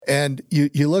And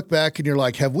you look back and you're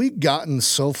like, have we gotten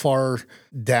so far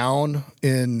down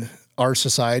in our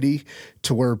society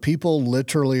to where people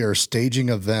literally are staging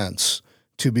events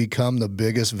to become the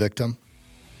biggest victim?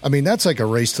 I mean, that's like a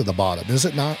race to the bottom, is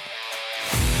it not?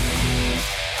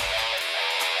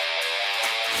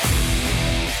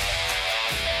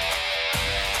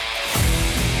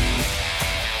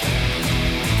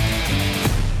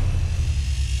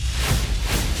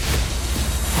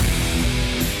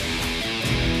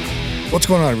 What's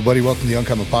going on, everybody? Welcome to the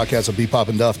Uncommon Podcast of Bebop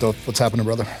and Duff. What's happening,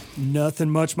 brother? Nothing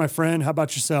much, my friend. How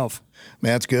about yourself?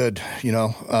 Man, it's good. You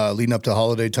know, leading up to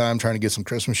holiday time, trying to get some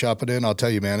Christmas shopping in. I'll tell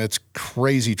you, man, it's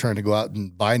crazy trying to go out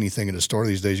and buy anything in the store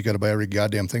these days. You got to buy every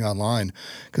goddamn thing online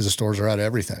because the stores are out of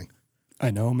everything.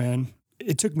 I know, man.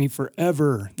 It took me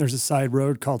forever. There's a side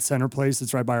road called Center Place.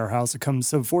 It's right by our house. It comes,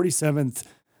 so 47th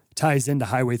ties into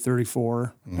Highway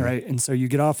 34, right? And so you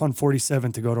get off on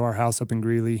 47th to go to our house up in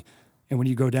Greeley. And when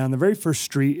you go down the very first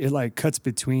street, it like cuts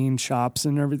between shops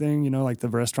and everything, you know, like the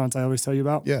restaurants I always tell you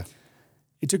about. Yeah.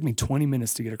 It took me 20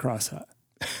 minutes to get across that.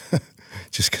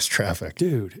 Just because traffic.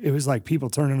 Dude, it was like people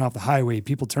turning off the highway,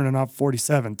 people turning off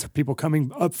 47th, people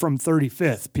coming up from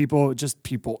 35th,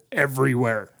 people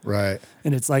everywhere. Right.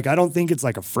 And it's like, I don't think it's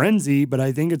like a frenzy, but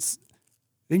I think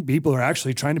people are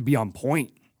actually trying to be on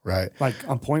point. Right. Like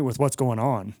on point with what's going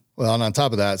on. Well, and on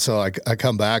top of that, so I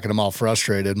come back and I'm all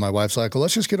frustrated. My wife's like, well,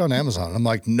 let's just get on Amazon. I'm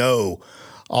like, no,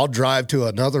 I'll drive to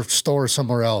another store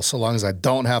somewhere else so long as I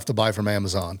don't have to buy from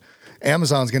Amazon.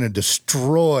 Amazon's going to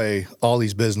destroy all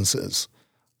these businesses.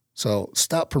 So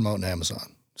stop promoting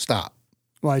Amazon. Stop.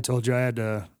 Well, I told you I had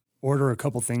to order a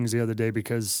couple things the other day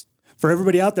because for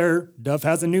everybody out there, Duff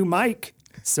has a new mic.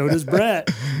 So does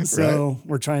Brett. So right.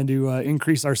 We're trying to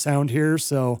increase our sound here.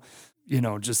 So, you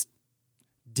know, just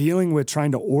dealing with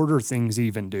trying to order things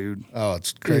even, dude. Oh,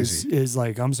 it's crazy. Is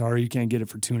like, I'm sorry, you can't get it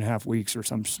for 2.5 weeks or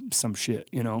some shit,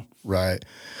 you know? Right.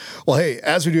 Well, hey,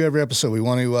 as we do every episode, we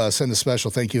want to send a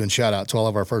special thank you and shout out to all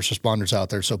of our first responders out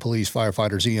there. So police,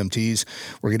 firefighters, EMTs,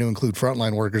 we're going to include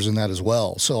frontline workers in that as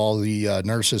well. So all the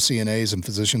nurses, CNAs, and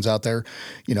physicians out there,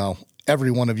 you know,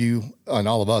 every one of you and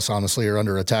all of us, honestly, are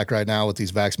under attack right now with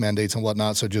these vax mandates and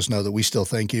whatnot. So just know that we still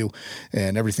thank you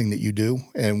and everything that you do.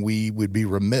 And we would be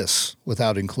remiss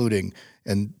without including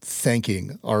and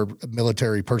thanking our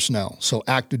military personnel. So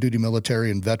active duty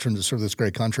military and veterans that serve this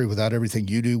great country. Without everything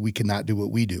you do, we cannot do what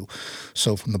we do.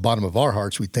 So from the bottom of our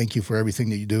hearts, we thank you for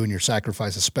everything that you do and your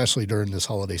sacrifice, especially during this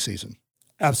holiday season.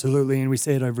 Absolutely. And we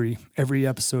say it every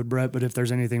episode, Brett, but if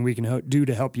there's anything we can do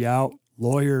to help you out,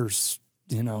 lawyers,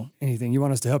 you know, anything you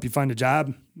want us to help you find a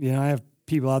job. You know, I have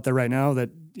people out there right now that,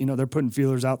 you know, they're putting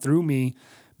feelers out through me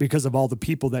because of all the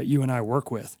people that you and I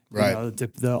work with, right? You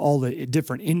know, all the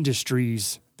different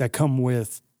industries that come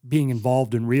with being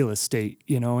involved in real estate,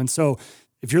 you know? And so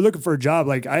if you're looking for a job,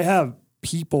 like I have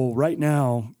people right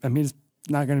now, I mean, it's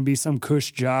not going to be some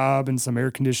cush job and some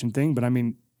air conditioned thing, but I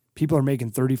mean, people are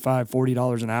making $35,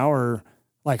 $40 an hour,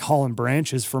 like hauling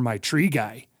branches for my tree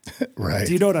guy. Right.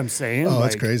 Do you know what I'm saying? Oh, like,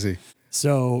 that's crazy.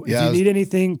 So if you need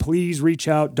anything, please reach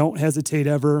out. Don't hesitate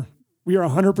ever. We are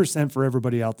 100% for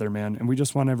everybody out there, man. And we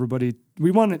just want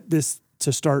we want this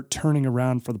to start turning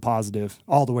around for the positive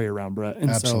all the way around, Brett. And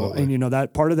Absolutely. So, and you know,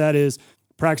 that part of that is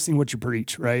practicing what you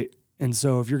preach, right? And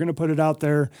so if you're going to put it out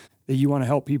there that you want to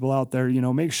help people out there, you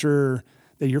know, make sure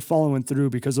that you're following through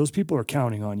because those people are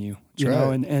counting on you, you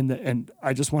know, and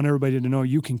I just want everybody to know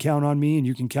you can count on me and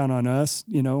you can count on us.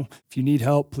 You know, if you need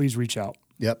help, please reach out.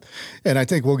 Yep. And I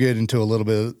think we'll get into a little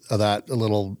bit of that a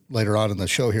little later on in the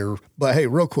show here. But hey,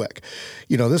 real quick,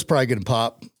 you know, this is probably going to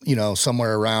pop, you know,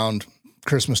 somewhere around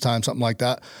Christmas time, something like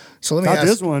that. So let me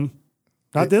ask.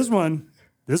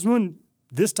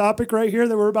 This topic right here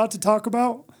that we're about to talk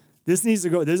about, this needs to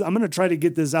go. I'm going to try to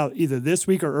get this out either this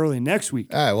week or early next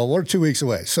week. All right. Well, we're 2 weeks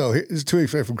away. So it's 2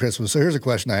 weeks away from Christmas. So here's a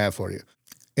question I have for you.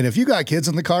 And if you got kids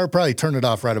in the car, probably turn it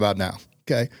off right about now.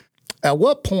 Okay. At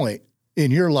what point in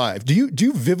your life, do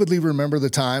you vividly remember the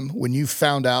time when you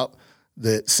found out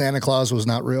that Santa Claus was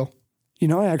not real? You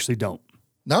know, I actually don't.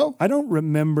 No? I don't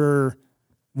remember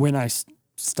when I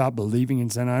stopped believing in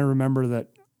Santa. I remember that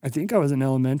I think I was in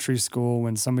elementary school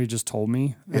when somebody just told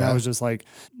me. And I was just like,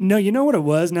 no, you know what it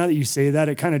was? Now that you say that,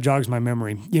 it kind of jogs my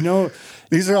memory. You know,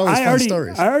 these are always fun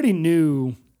stories. I already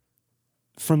knew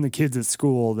from the kids at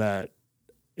school that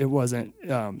it wasn't,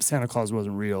 Santa Claus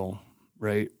wasn't real,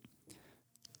 right?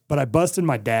 But I busted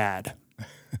my dad.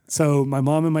 So my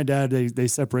mom and my dad, they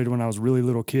separated when I was a really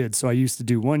little kid. So I used to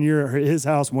do 1 year at his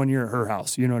house, 1 year at her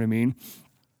house. You know what I mean?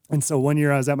 And so 1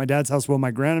 year I was at my dad's house. Well,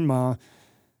 my grandma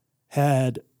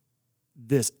had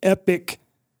this epic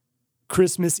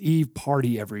Christmas Eve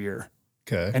party every year.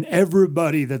 Okay. And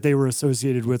everybody that they were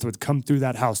associated with would come through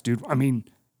that house, dude. I mean,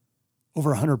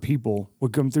 over 100 people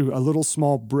would come through a little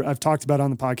small I've talked about on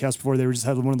the podcast before. They just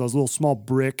had one of those little small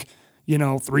brick,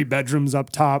 3 bedrooms up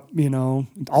top,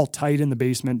 all tight in the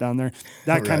basement down there.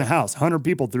 That kind of house. 100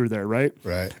 people through there, right?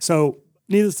 Right. So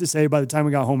needless to say, by the time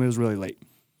we got home, it was really late.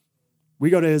 We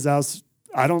go to his house.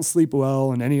 I don't sleep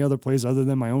well in any other place other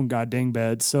than my own goddamn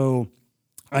bed. So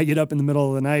I get up in the middle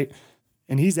of the night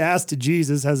and he's asked to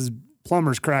Jesus, has his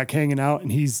plumber's crack hanging out,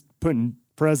 and he's putting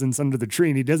presents under the tree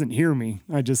and he doesn't hear me.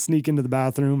 I just sneak into the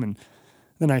bathroom and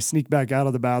then I sneak back out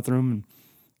of the bathroom, and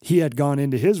he had gone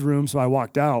into his room. So I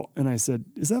walked out and I said,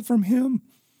 is that from him?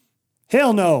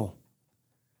 Hell no.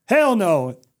 Hell no.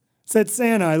 It said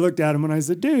Santa. I looked at him and I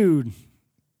said, dude,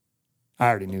 I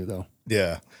already knew though.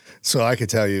 Yeah. So I could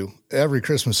tell you every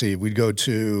Christmas Eve, we'd go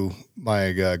to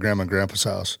my grandma and grandpa's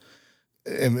house,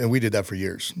 and we did that for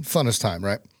years. Funnest time,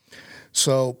 right?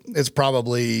 So it's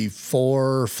probably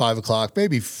 4 or 5 o'clock,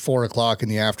 maybe 4 o'clock in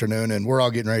the afternoon, and we're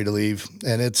all getting ready to leave.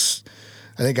 And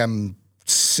I think I'm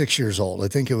 6 years old. I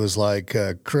think it was like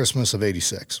Christmas of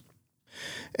 '86.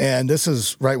 And this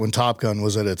is right when Top Gun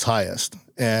was at its highest.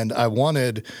 And I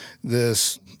wanted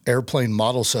this airplane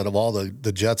model set of all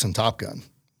the jets in Top Gun.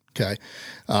 Okay.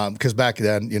 Because back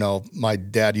then, my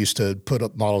dad used to put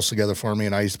up models together for me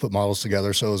and I used to put models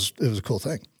together. So it was a cool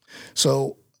thing.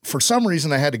 So for some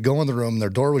reason I had to go in the room, their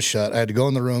door was shut. I had to go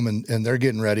in the room and they're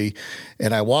getting ready.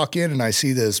 And I walk in and I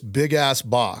see this big ass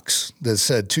box that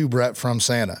said "To Brett from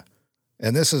Santa."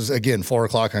 And this is, again, 4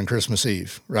 o'clock on Christmas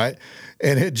Eve, right?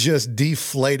 And it just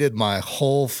deflated my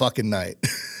whole fucking night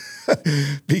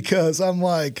because I'm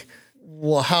like,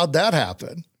 well, how'd that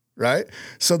happen? Right.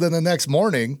 So then the next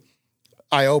morning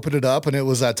I opened it up and it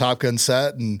was that Top Gun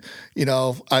set. And,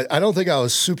 I don't think I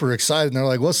was super excited. And they're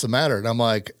like, what's the matter? And I'm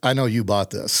like, I know you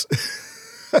bought this.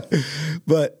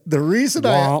 But the reason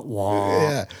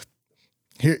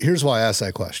here's why I asked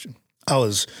that question. I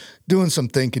was doing some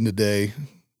thinking today,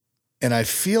 and I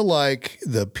feel like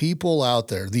the people out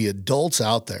there, the adults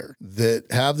out there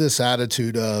that have this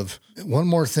attitude of one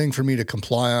more thing for me to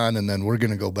comply on, and then we're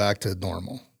going to go back to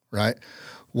normal, right?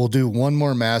 We'll do one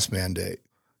more mask mandate.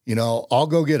 I'll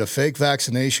go get a fake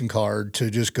vaccination card to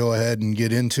just go ahead and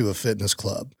get into a fitness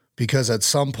club because at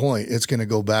some point it's going to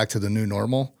go back to the new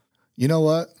normal. You know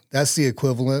what? That's the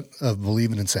equivalent of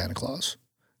believing in Santa Claus.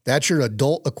 That's your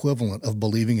adult equivalent of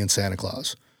believing in Santa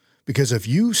Claus. Because if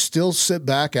you still sit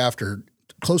back after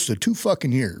close to 2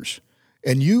 fucking years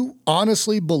and you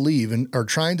honestly believe and are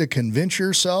trying to convince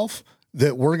yourself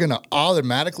that we're going to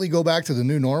automatically go back to the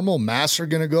new normal, masks are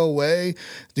going to go away,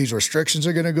 these restrictions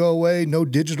are going to go away, no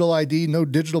digital ID, no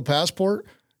digital passport,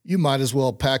 you might as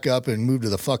well pack up and move to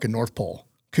the fucking North Pole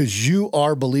because you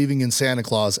are believing in Santa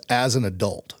Claus as an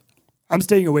adult. I'm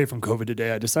staying away from COVID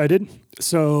today, I decided.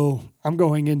 So I'm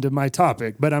going into my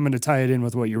topic, but I'm going to tie it in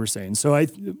with what you were saying. So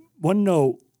one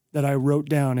note that I wrote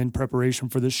down in preparation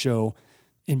for this show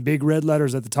in big red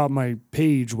letters at the top of my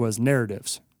page was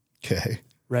narratives. Okay.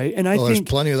 Right. And I think there's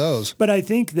plenty of those. But I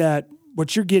think that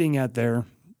what you're getting at there,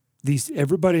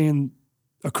 everybody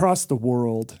across the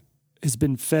world has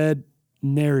been fed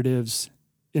narratives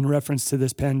in reference to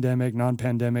this pandemic,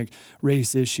 non-pandemic,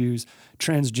 race issues,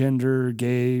 transgender,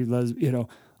 gay,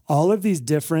 all of these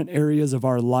different areas of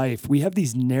our life. We have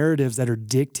these narratives that are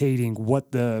dictating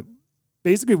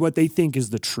basically what they think is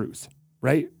the truth,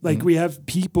 right? Like we have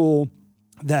people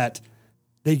that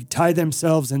they tie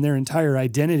themselves and their entire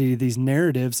identity to these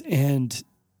narratives. And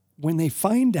when they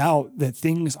find out that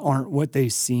things aren't what they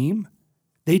seem,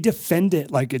 they defend it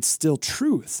like it's still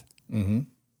truth. Mm-hmm.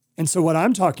 And so what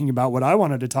I'm talking about, what I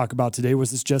wanted to talk about today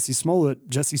was this Jussie Smollett.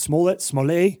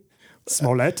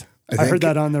 I heard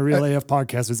that on the Real AF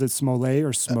podcast. Is it Smollett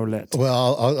or Smollett?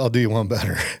 Well, I'll do you one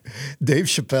better. Dave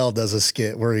Chappelle does a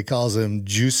skit where he calls him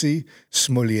Juicy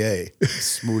Smollett.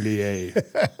 Smollett.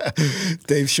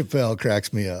 Dave Chappelle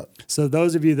cracks me up. So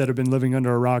those of you that have been living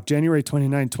under a rock, January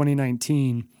 29,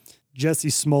 2019,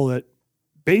 Jussie Smollett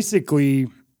basically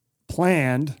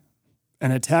planned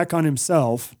an attack on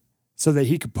himself so that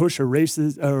he could push a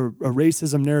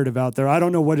racism narrative out there. I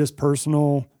don't know what his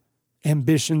personal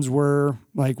ambitions were,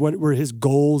 like what were his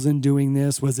goals in doing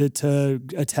this? Was it to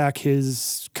attack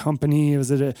his company?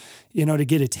 Was it to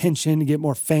get attention, to get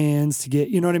more fans, to get,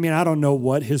 you know what I mean? I don't know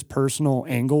what his personal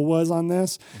angle was on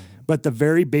this, but the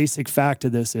very basic fact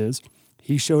of this is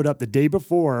he showed up the day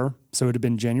before, so it would have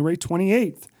been January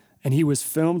 28th, and he was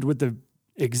filmed with the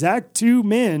exact 2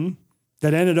 men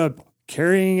that ended up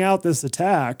carrying out this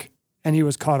attack, and he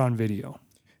was caught on video.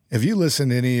 Have you listened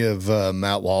to any of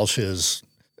Matt Walsh's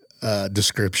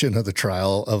description of the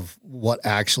trial of what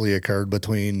actually occurred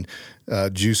between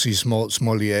Juicy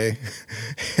Smollett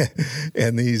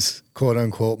and these quote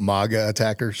unquote MAGA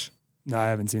attackers? No, I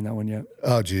haven't seen that one yet.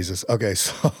 Oh, Jesus. Okay.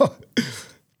 So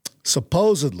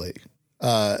supposedly,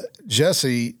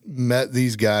 Jesse met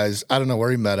these guys. I don't know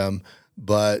where he met them,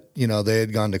 but, you know, they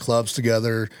had gone to clubs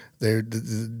together.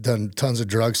 They'd done tons of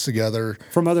drugs together.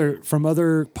 From other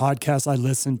podcasts I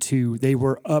listened to, they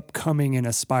were upcoming and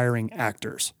aspiring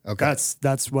actors. Okay.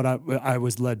 That's what I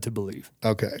was led to believe.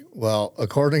 Okay. Well,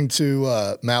 according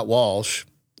to Matt Walsh,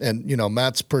 and, you know,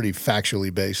 Matt's pretty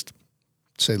factually based,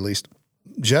 to say the least.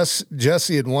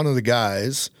 Jesse and one of the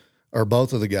guys, or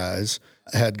both of the guys,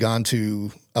 had gone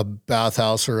to a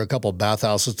bathhouse or a couple of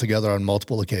bathhouses together on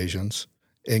multiple occasions,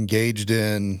 engaged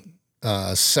in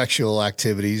sexual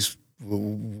activities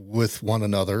with one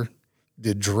another,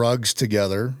 did drugs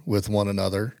together with one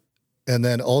another, and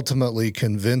then ultimately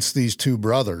convinced these two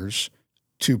brothers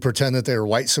to pretend that they were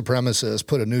white supremacists,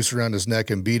 put a noose around his neck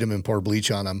and beat him and pour bleach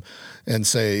on him and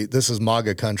say, "This is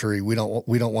MAGA country. We don't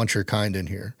want your kind in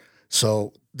here."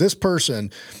 So this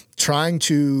person trying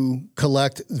to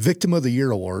collect Victim of the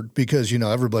Year award, because, you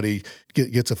know, everybody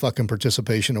gets a fucking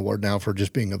participation award now for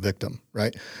just being a victim,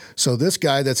 right? So this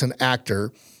guy that's an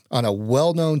actor on a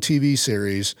well-known TV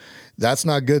series, that's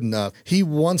not good enough. He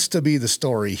wants to be the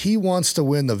story. He wants to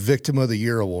win the Victim of the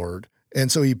Year award. And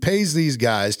so he pays these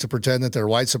guys to pretend that they're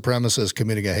white supremacists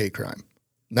committing a hate crime.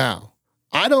 Now,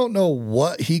 I don't know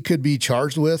what he could be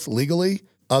charged with legally,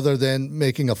 other than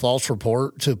making a false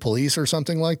report to police or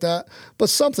something like that. But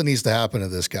something needs to happen to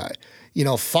this guy. You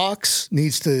know, Fox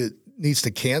needs to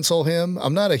cancel him.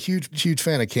 I'm not a huge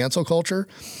fan of cancel culture,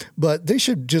 but they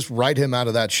should just write him out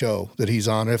of that show that he's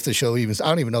on. If the show I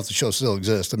don't even know if the show still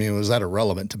exists. I mean, was that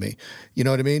irrelevant to me? You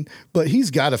know what I mean? But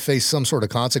he's got to face some sort of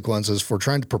consequences for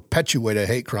trying to perpetuate a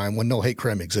hate crime when no hate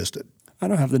crime existed. I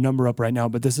don't have the number up right now,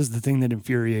 but this is the thing that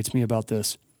infuriates me about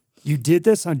this. You did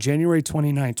this on January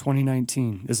 29,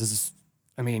 2019. This is,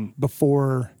 I mean,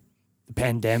 before the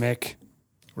pandemic.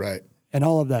 Right. And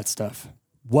all of that stuff.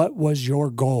 What was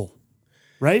your goal?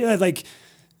 Right? Like,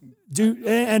 dude,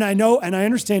 and I know, and I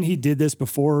understand he did this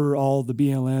before all the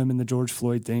BLM and the George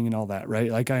Floyd thing and all that,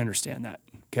 right? Like, I understand that.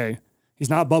 Okay.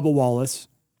 He's not Bubba Wallace,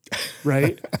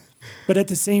 right? But at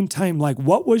the same time, like,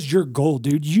 what was your goal,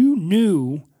 dude? You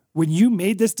knew when you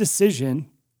made this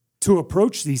decision to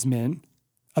approach these men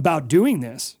about doing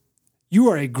this. You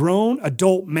are a grown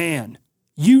adult man.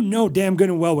 You know damn good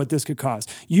and well what this could cause.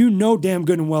 You know damn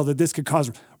good and well that this could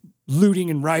cause looting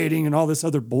and rioting and all this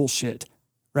other bullshit,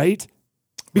 right?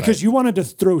 Because you wanted to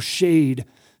throw shade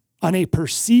on a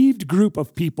perceived group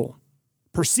of people.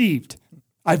 Perceived.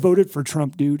 I voted for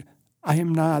Trump, dude. I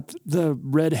am not the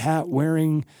red hat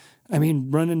wearing,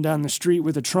 running down the street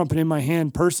with a trumpet in my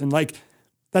hand person. Like,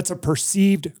 that's a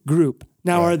perceived group.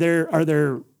 Now, are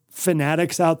there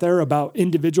fanatics out there about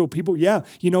individual people? Yeah.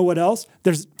 You know what else?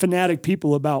 There's fanatic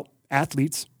people about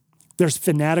athletes. There's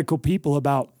fanatical people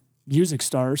about music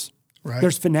stars. Right.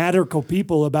 There's fanatical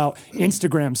people about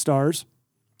Instagram stars.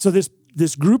 So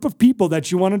this group of people that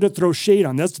you wanted to throw shade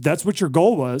on, that's what your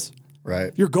goal was.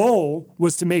 Right. Your goal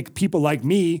was to make people like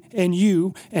me and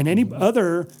you and any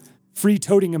other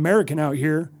free-toting American out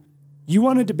here, you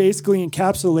wanted to basically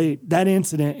encapsulate that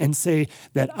incident and say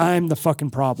that I'm the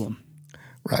fucking problem.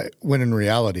 Right. When in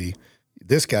reality,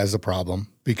 this guy's the problem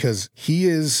because he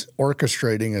is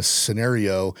orchestrating a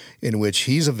scenario in which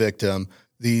he's a victim.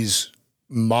 These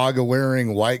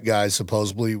MAGA-wearing white guys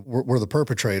supposedly were the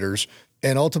perpetrators,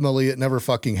 and ultimately it never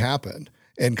fucking happened.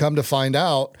 And come to find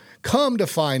out,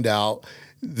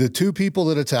 the two people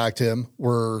that attacked him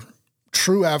were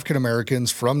true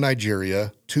African-Americans from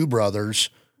Nigeria, two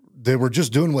brothers. They were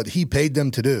just doing what he paid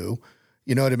them to do.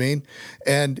 You know what I mean?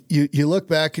 And you look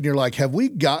back and you're like, have we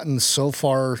gotten so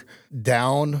far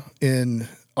down in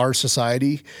our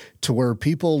society to where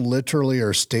people literally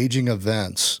are staging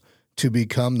events to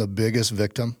become the biggest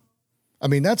victim? I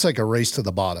mean, that's like a race to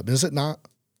the bottom, is it not?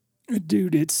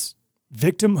 Dude, it's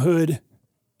victimhood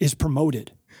is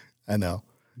promoted. I know.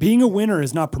 Being a winner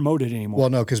is not promoted anymore. Well,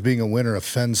 no, because being a winner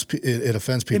offends people.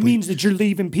 It means that you're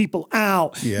leaving people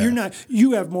out. Yeah.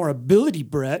 You have more ability,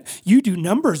 Brett. You do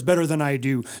numbers better than I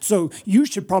do. So you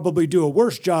should probably do a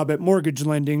worse job at mortgage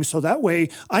lending so that way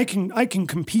I can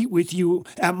compete with you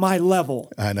at my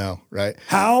level. I know, right?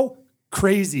 How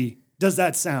crazy does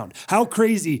that sound? How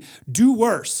crazy? Do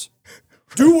worse.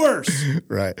 Do worse.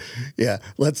 Right. Yeah.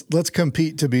 Let's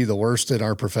compete to be the worst in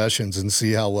our professions and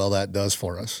see how well that does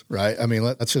for us. Right. I mean,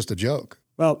 that's just a joke.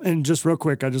 Well, and just real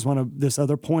quick, I just want this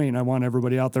other point. I want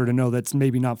everybody out there to know that's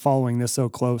maybe not following this so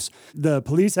close. The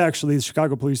police, actually, the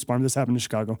Chicago Police Department, this happened in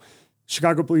Chicago.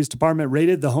 Chicago Police Department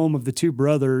raided the home of the two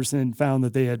brothers and found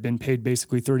that they had been paid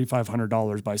basically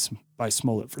 $3,500 by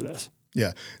Smollett for this.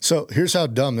 Yeah. So here's how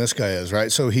dumb this guy is,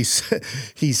 right? So he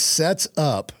sets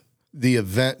up the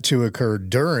event to occur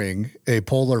during a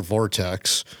polar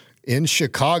vortex in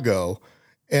Chicago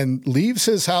and leaves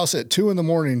his house at 2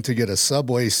 a.m. to get a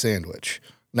Subway sandwich.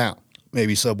 Now,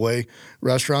 maybe Subway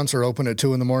restaurants are open at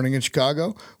 2 a.m. in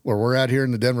Chicago. Where we're at here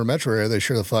in the Denver metro area, they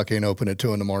sure the fuck ain't open at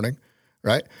 2 a.m,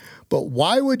 right? But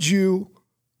why would you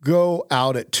go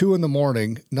out at 2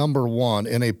 a.m, number one,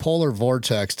 in a polar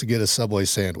vortex to get a Subway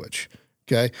sandwich?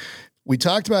 Okay. We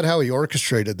talked about how he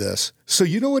orchestrated this. So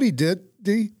you know what he did,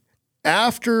 D?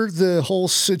 After the whole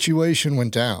situation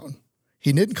went down,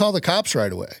 he didn't call the cops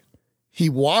right away. He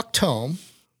walked home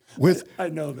with, I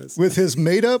know this, with his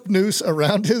made up noose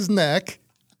around his neck.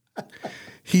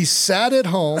 He sat at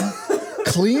home,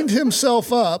 cleaned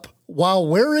himself up while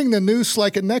wearing the noose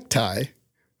like a necktie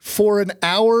for an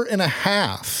hour and a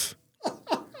half.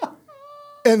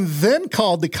 And then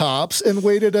called the cops and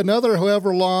waited another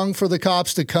however long for the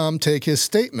cops to come take his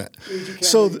statement.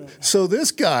 So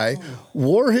this guy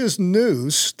wore his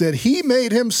noose that he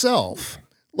made himself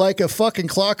like a fucking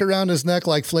clock around his neck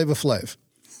like Flava Flav.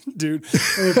 Dude,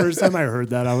 the first time I heard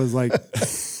that, I was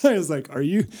like, are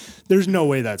you, there's no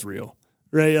way that's real,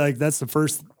 right? Like that's the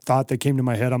first thought that came to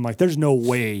my head. I'm like, there's no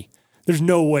way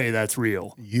that's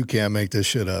real. You can't make this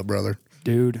shit up, brother.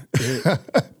 Dude.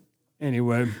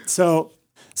 Anyway, so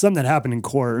something that happened in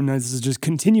court, and this is just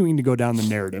continuing to go down the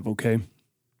narrative, okay?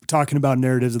 Talking about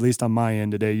narratives, at least on my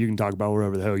end today, you can talk about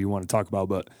whatever the hell you want to talk about,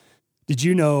 but did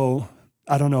you know,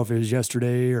 I don't know if it was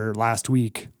yesterday or last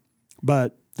week,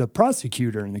 but the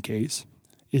prosecutor in the case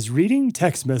is reading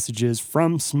text messages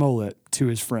from Smollett to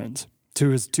his friends, to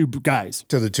his two guys.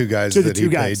 To the two guys that he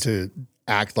paid to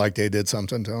act like they did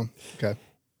something to him. Okay.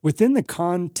 Within the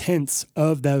contents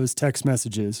of those text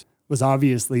messages was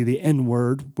obviously the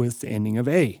N-word with the ending of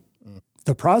A.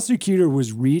 The prosecutor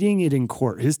was reading it in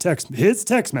court, his text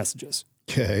messages.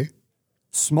 Okay.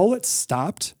 Smollett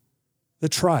stopped the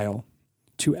trial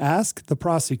to ask the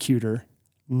prosecutor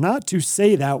not to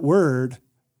say that word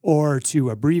or to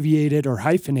abbreviate it or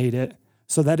hyphenate it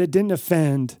so that it didn't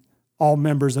offend all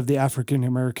members of the African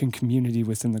American community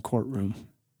within the courtroom.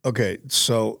 Okay,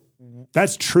 so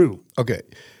that's true. Okay.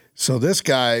 So this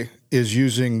guy is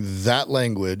using that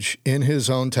language in his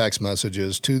own text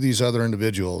messages to these other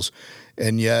individuals,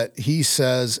 and yet he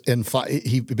says, and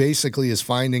he basically is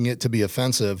finding it to be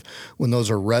offensive when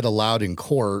those are read aloud in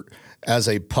court as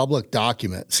a public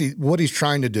document. See, what he's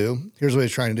trying to do, here's what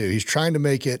he's trying to do. He's trying to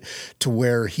make it to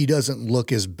where he doesn't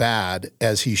look as bad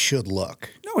as he should look.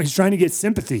 No, he's trying to get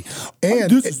sympathy.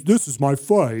 And this is my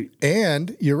fight.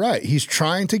 And you're right. He's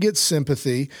trying to get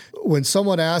sympathy. When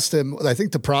someone asked him, I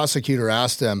think the prosecutor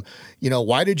asked him,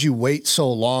 why did you wait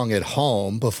so long at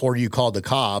home before you called the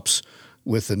cops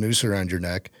with the noose around your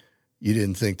neck? You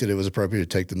didn't think that it was appropriate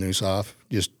to take the noose off,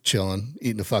 just chilling,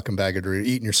 eating a fucking bag of Doritos,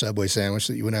 eating your Subway sandwich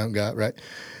that you went out and got, right?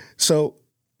 So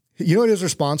you know what his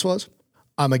response was?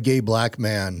 I'm a gay black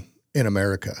man in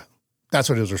America. That's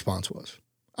what his response was.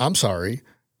 I'm sorry.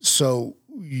 So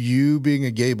you being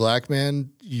a gay black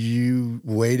man, you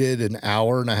waited an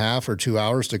hour and a half or 2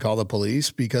 hours to call the police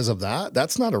because of that?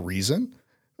 That's not a reason.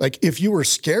 Like if you were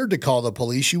scared to call the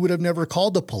police, you would have never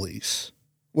called the police.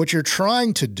 What you're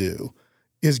trying to do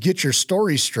is get your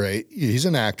story straight. He's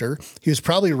an actor. He was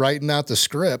probably writing out the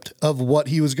script of what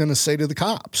he was going to say to the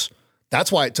cops.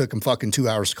 That's why it took him fucking 2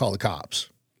 hours to call the cops.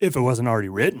 If it wasn't already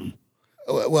written.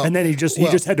 Well, and then he just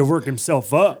had to work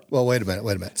himself up. Well, wait a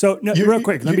minute. So real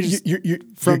quick,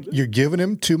 you're giving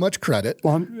him too much credit.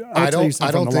 Well, I don't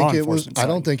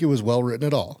think it was well written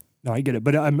at all. No, I get it,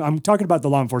 but I'm talking about the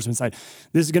law enforcement side.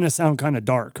 This is going to sound kind of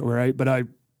dark, all right? But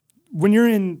when you're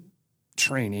in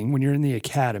training, when you're in the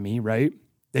academy, right?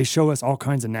 They show us all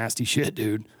kinds of nasty shit,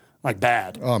 dude. Like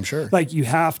bad. Oh, I'm sure. Like you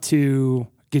have to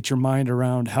get your mind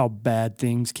around how bad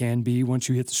things can be once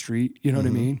you hit the street. You know what I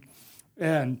mean?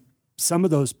 And some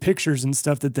of those pictures and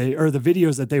stuff the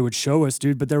videos that they would show us,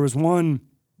 dude. But there was one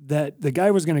that the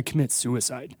guy was going to commit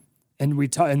suicide. And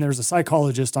and there's a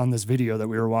psychologist on this video that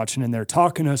we were watching, and they're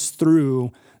talking us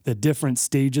through the different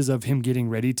stages of him getting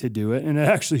ready to do it. And it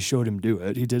actually showed him do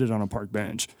it. He did it on a park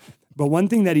bench. But one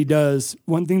thing that he does,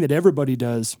 one thing that everybody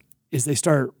does, is they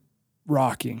start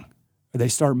rocking, or they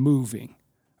start moving,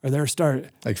 or they start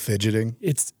like fidgeting.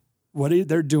 It's what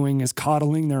they're doing is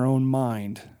coddling their own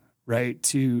mind, right?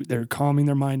 They're calming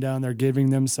their mind down. They're giving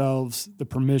themselves the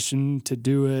permission to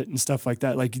do it and stuff like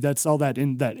that. Like that's all that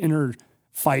inner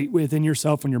fight within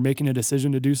yourself when you're making a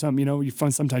decision to do something.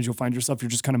 Sometimes you'll find yourself, you're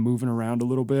just kind of moving around a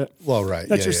little bit. Well, right.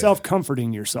 That's yourself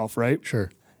comforting yourself, right? Sure.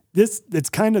 it's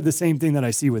kind of the same thing that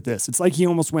I see with this. It's like he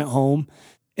almost went home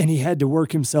and he had to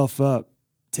work himself up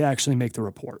to actually make the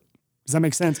report. Does that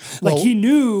make sense? Like, he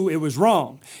knew it was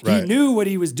wrong. Right. He knew what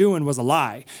he was doing was a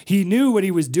lie. He knew what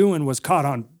he was doing was caught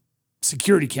on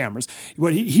security cameras.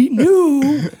 What he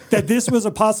knew that this was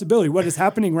a possibility. What is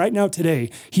happening right now today,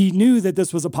 he knew that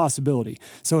this was a possibility.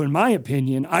 So in my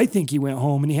opinion, I think he went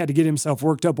home and he had to get himself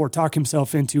worked up or talk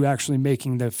himself into actually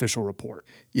making the official report.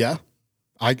 Yeah.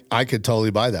 I could totally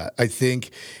buy that. I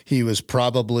think he was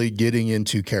probably getting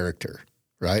into character,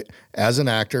 right? As an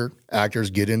actor, actors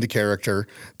get into character.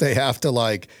 They have to,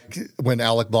 like, when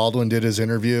Alec Baldwin did his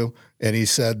interview and he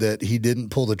said that he didn't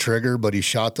pull the trigger, but he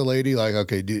shot the lady, like,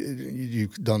 okay, you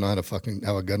don't know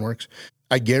how a gun works?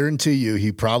 I guarantee you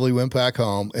he probably went back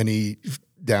home and he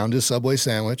downed his Subway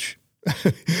sandwich.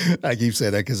 I keep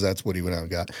saying that because that's what he went out and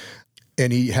got.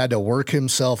 And he had to work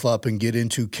himself up and get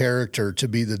into character to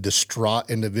be the distraught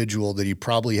individual that he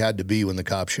probably had to be when the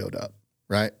cop showed up,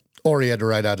 right? Or he had to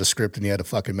write out a script and he had to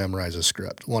fucking memorize a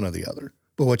script, one or the other.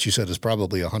 But what you said is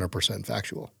probably 100%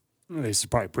 factual. This is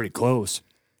probably pretty close.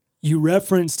 You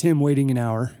referenced him waiting an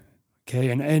hour, okay?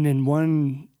 And in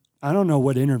one, I don't know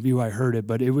what interview I heard it,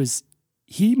 but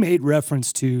he made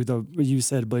reference to you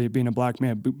said being a black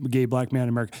man, gay black man in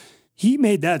America. He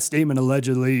made that statement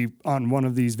allegedly on one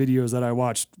of these videos that I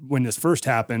watched when this first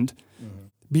happened,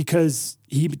 because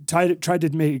he tried to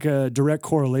make a direct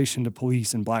correlation to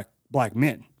police and black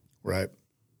men. Right.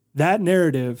 That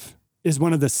narrative is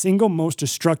one of the single most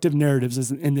destructive narratives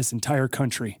in this entire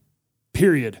country.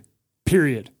 Period.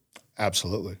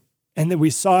 Absolutely. And then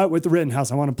we saw it with the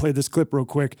Rittenhouse. I want to play this clip real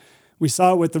quick. We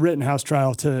saw it with the Rittenhouse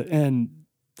trial and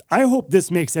I hope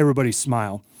this makes everybody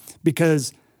smile,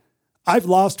 because I've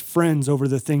lost friends over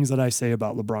the things that I say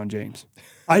about LeBron James.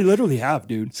 I literally have,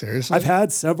 dude. Seriously? I've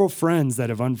had several friends that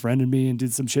have unfriended me and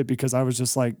did some shit because I was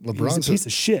just like, he's a piece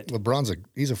of shit.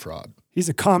 He's a fraud. He's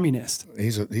a communist.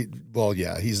 He's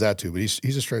that too, but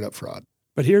he's a straight up fraud.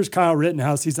 But here's Kyle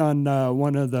Rittenhouse. He's on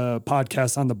one of the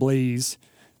podcasts on The Blaze.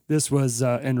 This was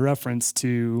in reference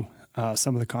to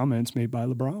some of the comments made by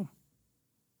LeBron.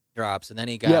 Drops, and then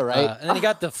he got he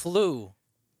got the flu.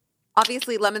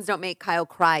 Obviously, lemons don't make Kyle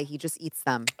cry. He just eats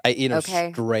them. I eat them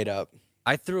straight up.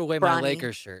 I threw away my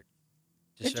Lakers shirt.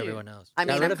 Just so everyone knows. I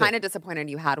mean, I'm kind of disappointed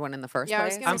you had one in the first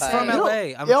place. I'm from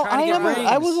LA. I'm trying to get rings.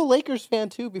 I was a Lakers fan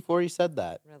too before he said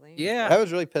that. Really? Yeah. I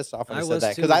was really pissed off when he said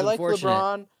that because I like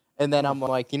LeBron, and then I'm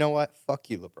like, you know what? Fuck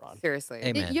you, LeBron. Seriously.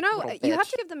 Hey, man. You know, you have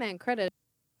to give the man credit.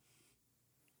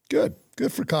 Good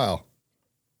for Kyle.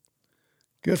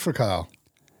 Good for Kyle.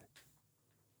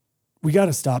 We got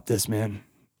to stop this, man.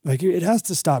 Like, it has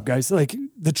to stop, guys. Like,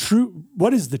 the truth,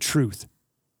 what is the truth?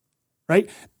 Right?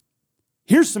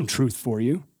 Here's some truth for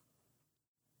you.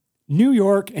 New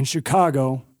York and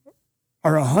Chicago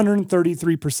are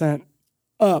 133%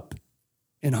 up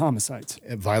in homicides.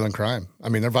 And violent crime. I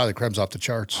mean, their violent crime's off the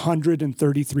charts.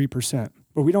 133%.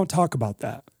 But we don't talk about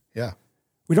that. Yeah.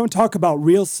 We don't talk about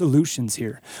real solutions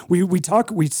here.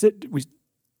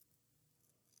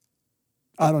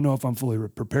 I don't know if I'm fully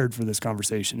prepared for this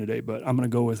conversation today, but I'm going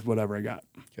to go with whatever I got.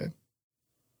 Okay.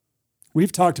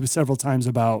 We've talked several times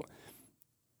about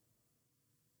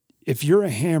if you're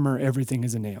a hammer, everything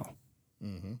is a nail.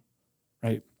 Mm-hmm.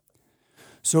 Right?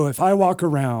 So if I walk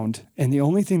around and the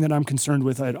only thing that I'm concerned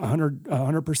with at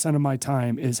 100% of my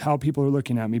time is how people are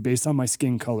looking at me based on my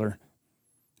skin color,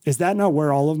 is that not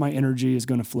where all of my energy is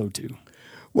going to flow to?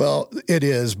 Well, it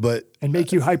is, but... And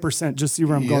make you hypersensitive. Just see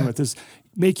where I'm going with this.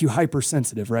 Make you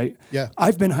hypersensitive, right? Yeah.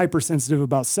 I've been hypersensitive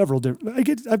about several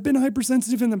different... I've been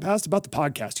hypersensitive in the past about the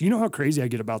podcast. You know how crazy I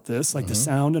get about this, like the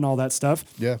sound and all that stuff?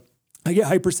 Yeah. I get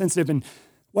hypersensitive. And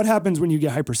what happens when you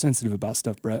get hypersensitive about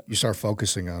stuff, Brett? You start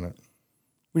focusing on it.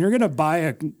 When you're going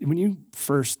to when you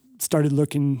first started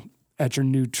looking at your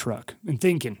new truck and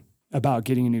thinking about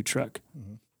getting a new truck,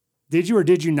 did you or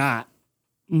did you not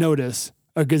notice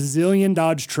a gazillion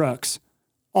Dodge trucks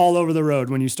all over the road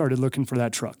when you started looking for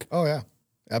that truck? Oh, yeah.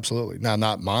 Absolutely. Now,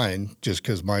 not mine, just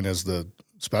because mine is the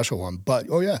special one. But,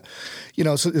 oh, yeah. You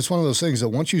know, so it's one of those things that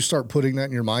once you start putting that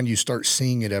in your mind, you start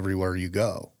seeing it everywhere you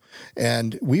go.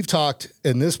 And we've talked,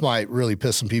 and this might really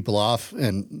piss some people off.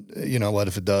 And you know what,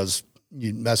 if it does,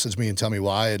 you message me and tell me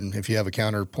why. And if you have a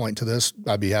counterpoint to this,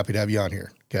 I'd be happy to have you on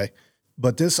here. Okay.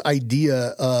 But this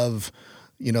idea of,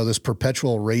 you know, this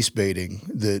perpetual race baiting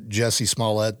that Jesse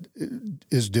Smollett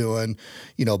is doing,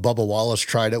 you know, Bubba Wallace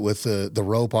tried it with the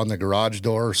rope on the garage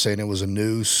door, saying it was a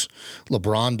noose.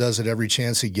 LeBron does it every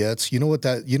chance he gets. You know what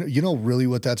that, you know really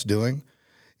what that's doing?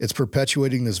 It's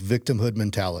perpetuating this victimhood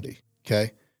mentality.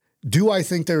 Okay. Do I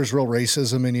think there's real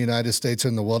racism in the United States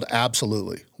and the world?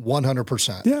 Absolutely.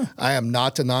 100%. Yeah. I am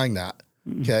not denying that.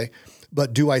 Okay.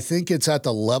 But do I think it's at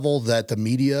the level that the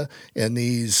media and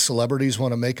these celebrities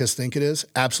want to make us think it is?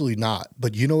 Absolutely not.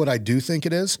 But you know what I do think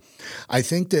it is? I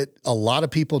think that a lot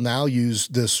of people now use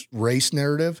this race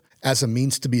narrative as a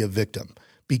means to be a victim.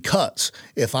 Because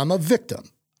if I'm a victim,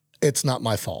 it's not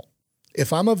my fault.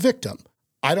 If I'm a victim,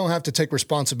 I don't have to take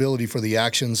responsibility for the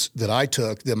actions that I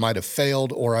took that might have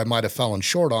failed or I might have fallen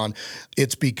short on.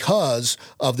 It's because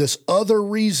of this other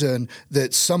reason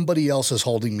that somebody else is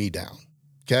holding me down.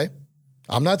 Okay?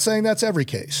 I'm not saying that's every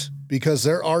case, because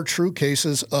there are true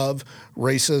cases of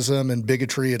racism and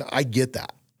bigotry, and I get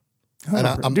that. And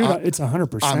it's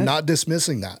 100%. I'm not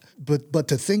dismissing that. But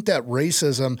to think that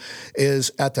racism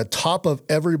is at the top of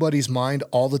everybody's mind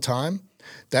all the time,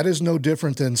 that is no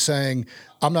different than saying,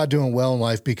 I'm not doing well in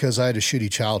life because I had a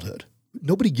shitty childhood.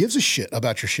 Nobody gives a shit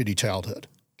about your shitty childhood,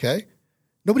 okay?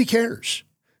 Nobody cares.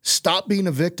 Stop being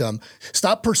a victim.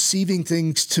 Stop perceiving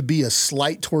things to be a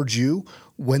slight towards you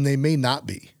when they may not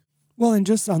be. Well, and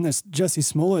just on this Jussie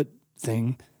Smollett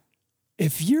thing,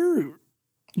 if you're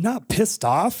not pissed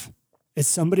off as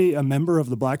somebody, a member of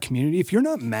the Black community, if you're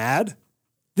not mad,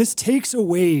 this takes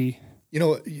away,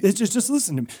 it's just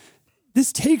listen to me.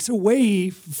 This takes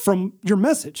away from your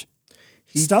message.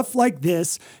 Stuff like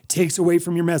this takes away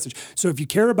from your message. So if you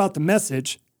care about the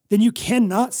message, then you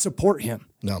cannot support him.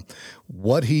 No.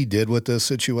 What he did with this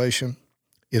situation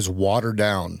is watered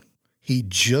down. He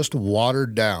just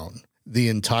watered down the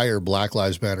entire Black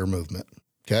Lives Matter movement,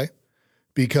 okay?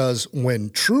 Because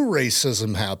when true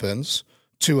racism happens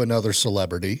to another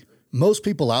celebrity, most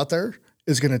people out there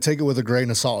is going to take it with a grain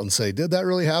of salt and say, did that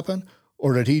really happen?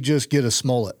 Or did he just get a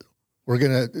Smollett?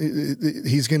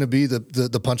 He's going to be the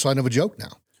punchline of a joke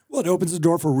now. Well, it opens the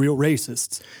door for real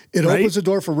racists. It opens the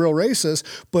door for real racists,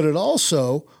 but it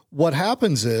also, what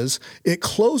happens is it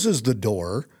closes the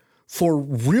door for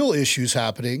real issues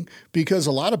happening, because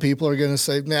a lot of people are going to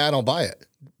say, nah, I don't buy it.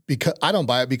 Because I don't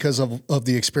buy it because of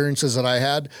the experiences that I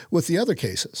had with the other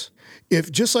cases. If,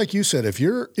 just like you said, if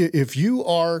you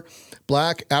are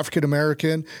Black, African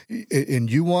American,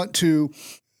 and you want to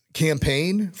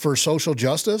campaign for social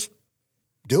justice,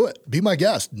 do it. Be my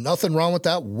guest. Nothing wrong with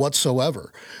that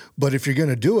whatsoever. But if you're going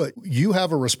to do it, you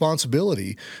have a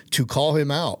responsibility to call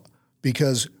him out,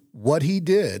 because what he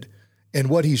did and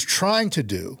what he's trying to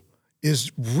do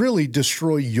is really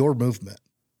destroy your movement.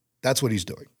 That's what he's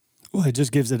doing. Well, it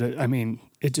just gives it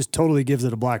it just totally gives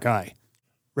it a black eye,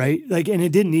 right? Like, and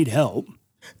it didn't need help.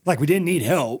 Like, we didn't need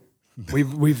help.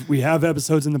 We have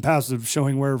episodes in the past of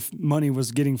showing where money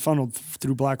was getting funneled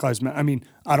through Black Lives Matter. I mean,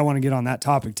 I don't want to get on that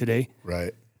topic today.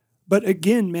 Right. But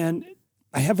again, man,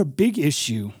 I have a big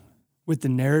issue with the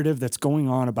narrative that's going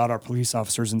on about our police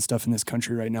officers and stuff in this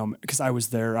country right now, because I was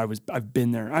there. I've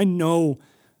been there. I know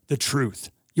the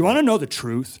truth. You want to know the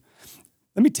truth?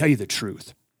 Let me tell you the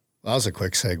truth. That was a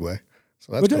quick segue.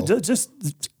 So that's cool.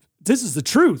 This is the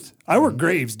truth. I work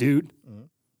graves, dude. Mm-hmm.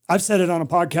 I've said it on a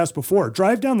podcast before.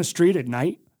 Drive down the street at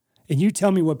night and you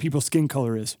tell me what people's skin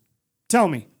color is. Tell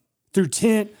me. Through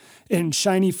tint and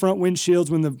shiny front windshields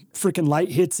when the freaking light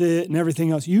hits it and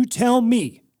everything else. You tell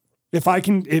me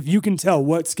if you can tell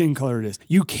what skin color it is.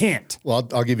 You can't. Well,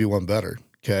 I'll give you one better,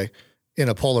 okay? In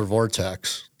a polar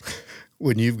vortex,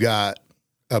 when you've got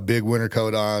a big winter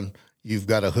coat on, you've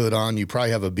got a hood on, you probably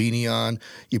have a beanie on,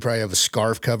 you probably have a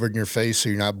scarf covered in your face so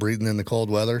you're not breathing in the cold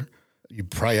weather. You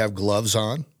probably have gloves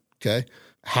on, okay?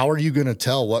 How are you going to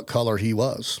tell what color he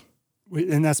was?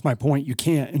 And that's my point. You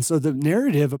can't. And so the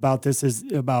narrative about this is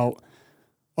about,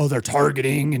 they're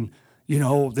targeting and,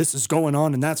 this is going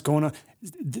on and that's going on.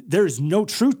 There's no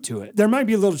truth to it. There might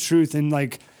be a little truth in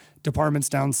like departments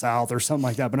down south or something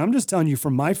like that. But I'm just telling you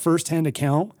from my firsthand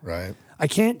account, right? I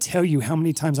can't tell you how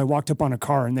many times I walked up on a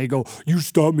car and they go, you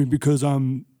stopped me because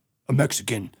I'm a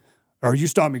Mexican, or you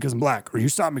stopped me because I'm Black, or you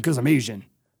stopped me because I'm Asian.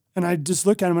 And I just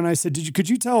look at them and I said, could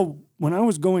you tell when I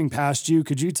was going past you,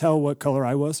 could you tell what color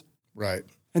I was? Right.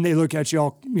 And they look at you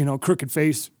all, crooked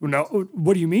face. No,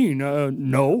 what do you mean?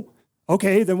 No.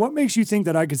 Okay, then what makes you think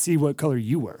that I could see what color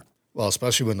you were? Well,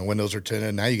 especially when the windows are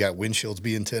tinted. Now you got windshields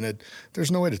being tinted.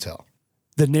 There's no way to tell.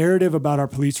 The narrative about our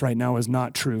police right now is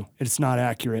not true. It's not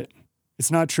accurate.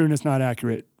 It's not true and it's not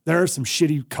accurate. There are some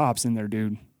shitty cops in there,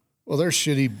 dude. Well, there's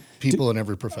shitty people in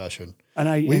every profession.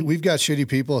 And we've got shitty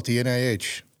people at the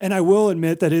NIH. And I will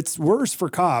admit that it's worse for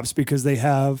cops because they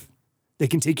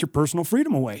can take your personal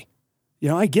freedom away.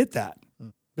 I get that.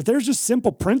 But there's just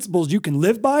simple principles you can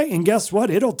live by. And guess what?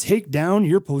 It'll take down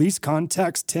your police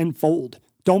contacts tenfold.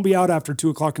 Don't be out after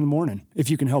 2:00 in the morning if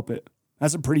you can help it.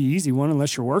 That's a pretty easy one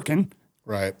unless you're working.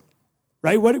 Right.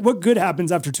 Right? What good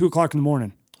happens after 2:00 in the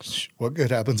morning? What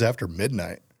good happens after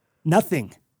midnight?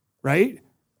 Nothing. Right?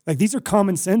 Like, these are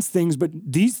common sense things, but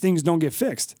these things don't get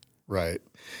fixed. Right.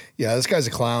 Yeah, this guy's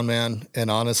a clown, man.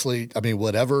 And honestly, I mean,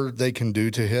 whatever they can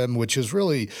do to him, which is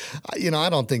really, I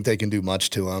don't think they can do much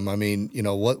to him. I mean,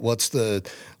 what's the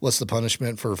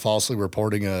punishment for falsely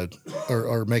reporting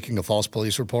or making a false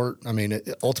police report? I mean,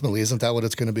 ultimately, isn't that what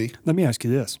it's going to be? Let me ask you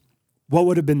this. What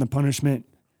would have been the punishment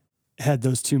had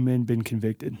those two men been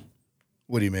convicted?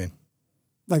 What do you mean?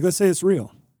 Like, let's say it's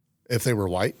real. If they were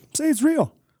white? Say it's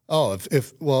real. Oh,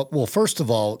 well, first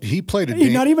of all, he played a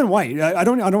not even white. I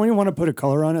don't even want to put a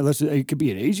color on it. It could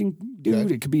be an Asian dude.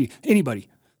 Okay. It could be anybody.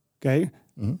 Okay.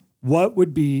 Mm-hmm. What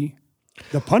would be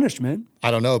the punishment?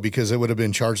 I don't know, because it would have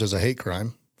been charged as a hate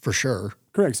crime for sure.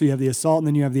 Correct. So you have the assault and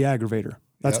then you have the aggravator.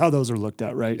 That's how those are looked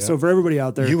at, right? Yep. So for everybody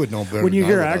out there, you would know better when you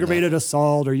hear aggravated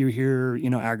assault or you hear,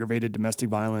 aggravated domestic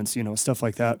violence, stuff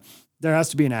like that, there has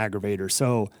to be an aggravator.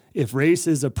 So if race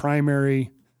is a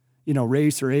primary,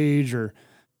 race or age or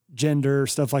gender,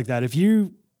 stuff like that. If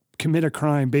you commit a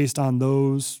crime based on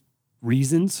those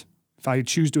reasons, if I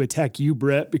choose to attack you,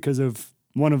 Brett, because of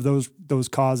one of those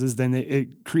causes, then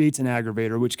it creates an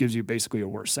aggravator, which gives you basically a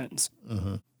worse sentence.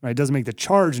 Mm-hmm. Right? It doesn't make the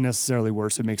charge necessarily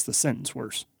worse. It makes the sentence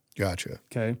worse. Gotcha.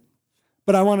 Okay.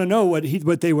 But I want to know what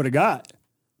they would have got,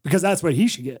 because that's what he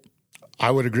should get.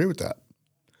 I would agree with that.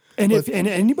 And if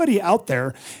anybody out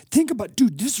there, think about,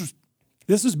 dude, this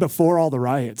was before all the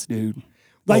riots, dude.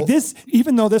 Like this,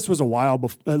 even though this was a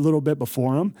little bit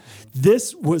before him,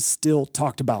 this was still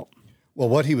talked about. Well,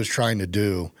 what he was trying to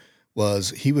do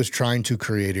was he was trying to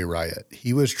create a riot.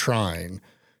 He was trying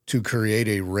to create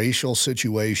a racial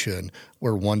situation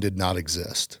where one did not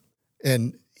exist.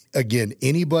 And again,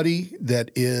 anybody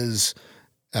that is,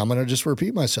 I'm going to just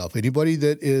repeat myself, anybody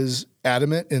that is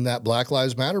adamant in that Black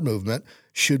Lives Matter movement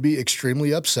should be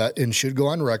extremely upset and should go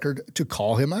on record to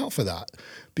call him out for that.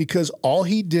 Because all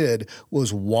he did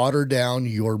was water down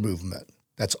your movement.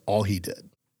 That's all he did.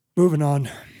 Moving on.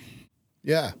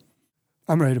 Yeah.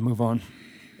 I'm ready to move on.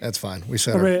 That's fine. We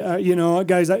said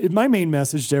guys, my main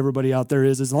message to everybody out there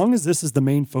is, as long as this is the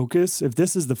main focus, if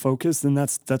this is the focus, then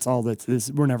that's all that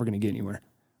is. We're never going to get anywhere.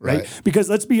 Right? Because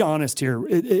let's be honest here.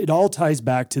 It all ties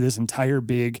back to this entire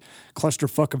big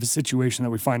clusterfuck of a situation that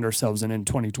we find ourselves in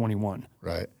 2021.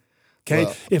 Right. Okay.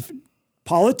 Well, if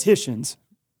politicians,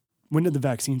 when did the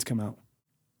vaccines come out?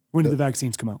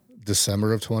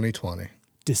 December of 2020.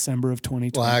 December of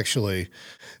 2020. Well, actually,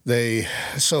 in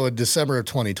December of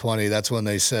 2020, that's when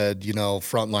they said,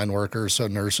 frontline workers, so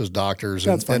nurses, doctors,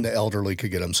 and the elderly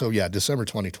could get them. So yeah, December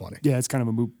 2020. Yeah, it's kind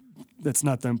of that's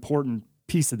not the important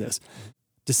piece of this.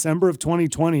 December of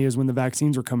 2020 is when the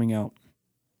vaccines were coming out.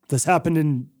 This happened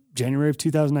in January of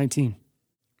 2019.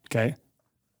 Okay.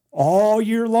 All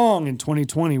year long in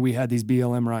 2020, we had these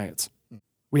BLM riots.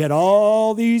 We had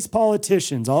all these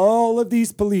politicians, all of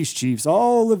these police chiefs,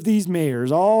 all of these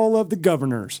mayors, all of the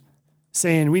governors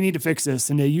saying we need to fix this.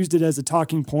 And they used it as a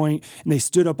talking point, and they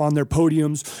stood up on their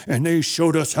podiums and they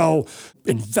showed us how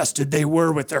invested they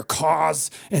were with their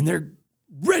cause, and they're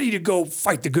ready to go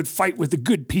fight the good fight with the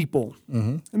good people.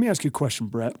 Mm-hmm. Let me ask you a question,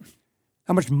 Brett.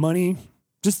 How much money?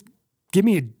 Just give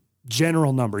me a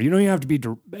general number. You don't even have to be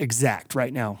exact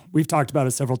right now. We've talked about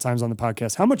it several times on the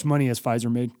podcast. How much money has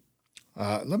Pfizer made?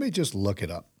 Let me just look it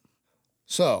up.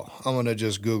 So I'm going to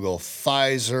just Google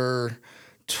Pfizer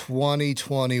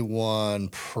 2021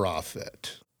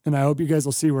 profit. And I hope you guys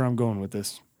will see where I'm going with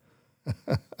this.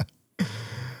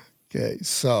 Okay,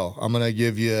 so I'm going to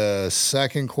give you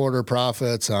second quarter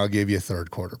profits, and I'll give you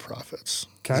third quarter profits.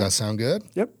 Okay. Does that sound good?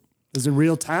 Yep. This is in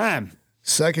real time.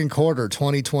 Second quarter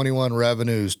 2021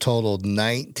 revenues totaled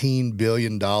 $19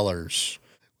 billion.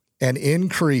 An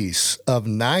increase of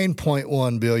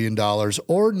 $9.1 billion,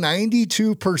 or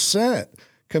 92%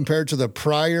 compared to the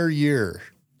prior year,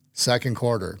 second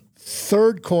quarter.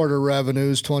 Third quarter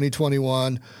revenues,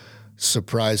 2021,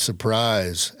 surprise,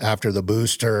 surprise, after the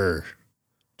booster,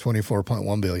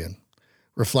 $24.1 billion,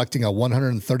 reflecting a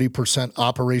 130%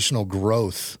 operational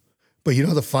growth. But you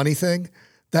know the funny thing?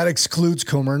 That excludes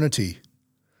Comirnaty.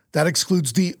 That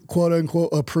excludes the quote-unquote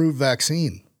approved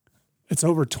vaccine. It's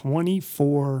over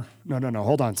 24. No.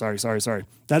 Hold on. Sorry.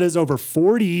 That is over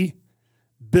 $40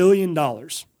 billion.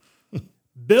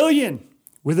 Billion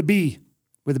with a B.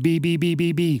 With a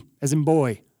B, as in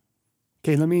boy.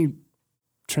 Okay, let me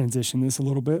transition this a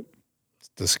little bit. It's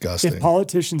disgusting. If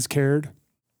politicians cared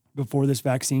before this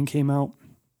vaccine came out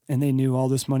and they knew all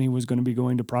this money was going to be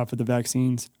going to profit the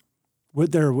vaccines,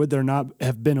 would there not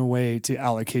have been a way to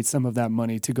allocate some of that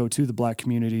money to go to the Black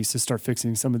communities to start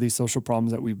fixing some of these social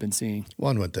problems that we've been seeing?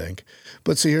 One would think.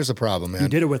 But see, here's the problem, man. You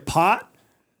did it with pot.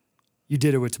 You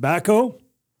did it with tobacco.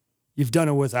 You've done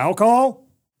it with alcohol.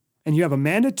 and you have a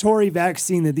mandatory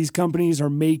vaccine that these companies are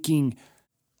making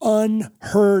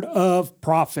unheard of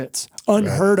profits.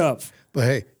 Unheard of.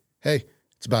 But hey,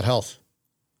 it's about health.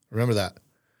 Remember that.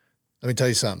 Let me tell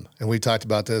you something. And we talked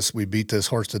about this. We beat this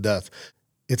horse to death.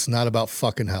 It's not about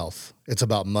fucking health. It's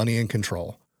about money and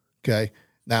control. Okay?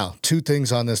 Now, 2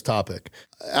 things on this topic.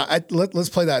 Let's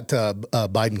play that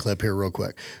Biden clip here real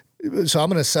quick. So I'm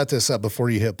going to set this up before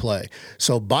you hit play.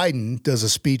 So Biden does a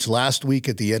speech last week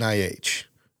at the NIH,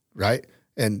 right?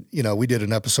 And, we did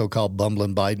an episode called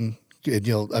Bumbling Biden.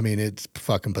 It's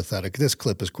fucking pathetic. This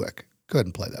clip is quick. Go ahead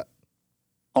and play that.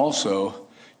 Also,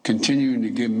 continuing to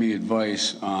give me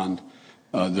advice on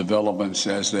developments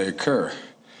as they occur.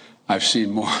 I've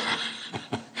seen more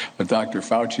with Dr.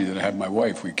 Fauci than I have my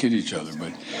wife. We kid each other,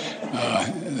 but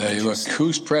they look,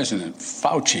 who's president?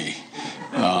 Fauci.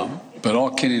 But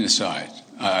all kidding aside,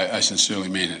 I sincerely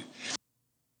mean it.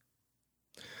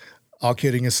 All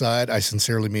kidding aside, I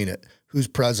sincerely mean it. Who's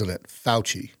president?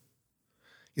 Fauci.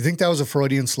 You think that was a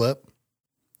Freudian slip?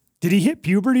 Did he hit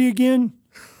puberty again?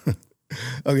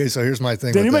 Okay, so here's my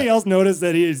thing. Did anybody else notice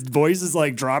that his voice is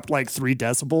dropped 3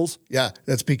 decibels? Yeah,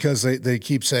 that's because they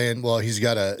keep saying, well, he's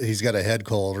got a head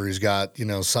cold, or he's got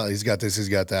he's got this, he's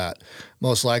got that.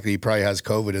 Most likely, he probably has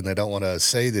COVID, and they don't want to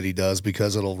say that he does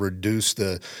because it'll reduce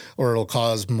it'll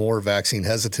cause more vaccine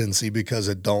hesitancy because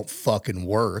it don't fucking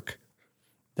work.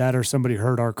 That or somebody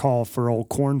heard our call for old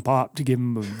Corn Pop to give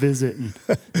him a visit, and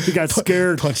he got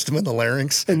scared, punched him in the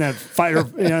larynx, and that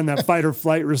fight or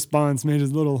flight response made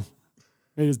his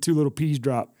 2 little peas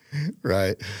drop.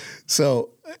 Right. So,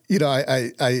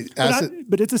 I asked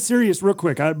but it's a serious, real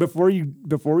quick, before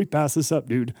we pass this up,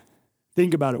 dude,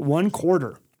 think about it. One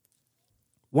quarter,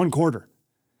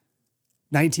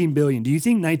 19 billion. Do you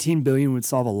think 19 billion would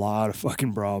solve a lot of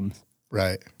fucking problems?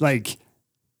 Right.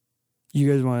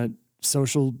 You guys want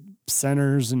social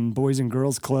centers and boys and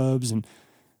girls clubs and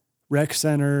rec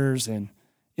centers and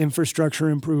infrastructure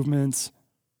improvements,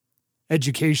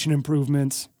 education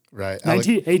improvements. Right.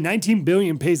 19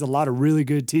 billion pays a lot of really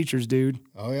good teachers, dude.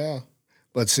 Oh yeah.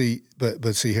 But see,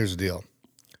 here's the deal.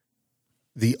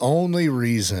 The only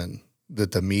reason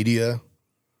that the media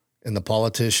and the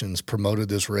politicians promoted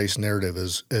this race narrative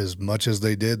as much as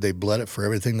they did, they bled it for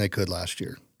everything they could last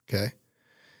year. Okay.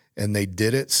 And they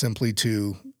did it simply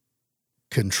to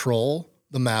control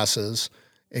the masses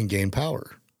and gain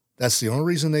power. That's the only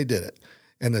reason they did it.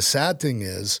 And the sad thing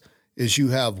is you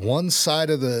have one side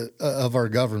of our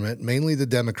government, mainly the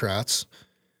Democrats,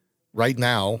 right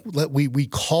now. We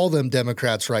call them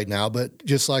Democrats right now, but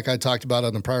just like I talked about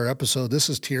on the prior episode, this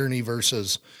is tyranny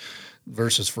versus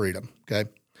freedom. Okay.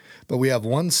 But we have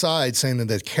one side saying that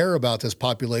they care about this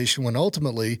population when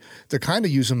ultimately they're kind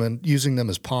of using them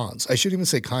as pawns. I shouldn't even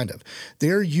say kind of.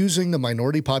 They're using the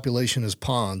minority population as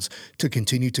pawns to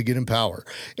continue to get in power.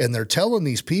 And they're telling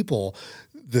these people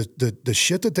the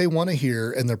shit that they want to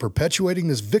hear, and they're perpetuating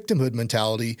this victimhood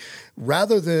mentality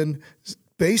rather than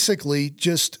basically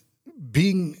just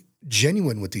being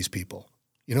genuine with these people.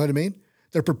 You know what I mean?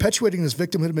 They're perpetuating this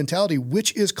victimhood mentality,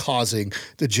 which is causing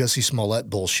the Jussie Smollett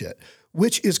bullshit,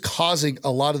 which is causing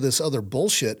a lot of this other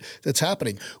bullshit that's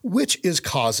happening, which is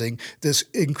causing this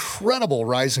incredible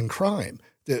rise in crime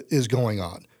that is going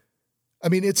on. I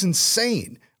mean, it's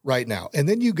insane right now. And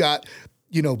then you got,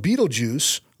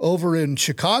 Beetlejuice over in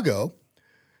Chicago,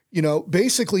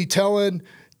 basically telling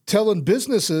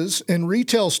businesses and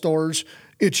retail stores,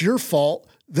 it's your fault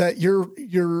that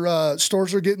your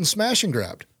stores are getting smash and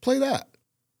grabbed. Play that.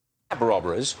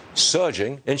 Robberies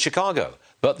surging in Chicago.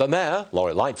 But the mayor,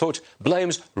 Lori Lightfoot,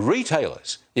 blames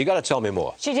retailers. You got to tell me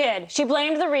more. She did. She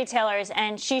blamed the retailers,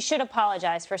 and she should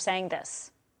apologize for saying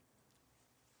this.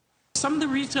 Some of the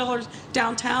retailers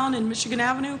downtown in Michigan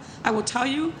Avenue, I will tell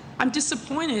you, I'm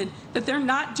disappointed that they're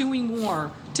not doing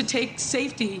more to take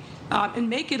safety and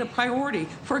make it a priority.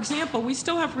 For example, we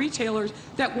still have retailers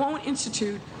that won't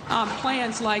institute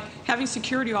plans like having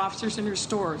security officers in their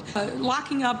stores,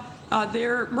 locking up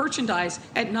their merchandise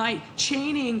at night,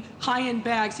 chaining high-end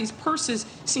bags. These purses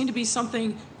seem to be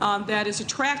something that is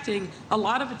attracting a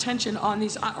lot of attention on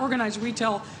these organized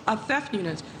retail theft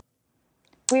units.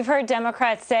 We've heard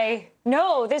Democrats say,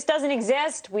 no, this doesn't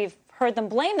exist. We've heard them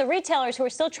blame the retailers who are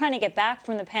still trying to get back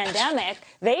from the pandemic.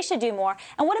 They should do more.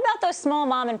 And what about those small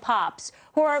mom and pops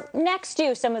who are next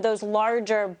to some of those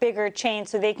larger, bigger chains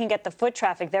so they can get the foot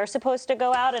traffic? They're supposed to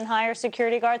go out and hire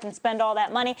security guards and spend all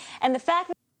that money. And the fact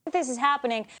that this is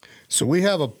happening. So we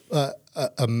have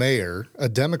a mayor, a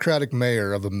Democratic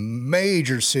mayor of a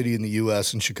major city in the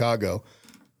U.S. in Chicago,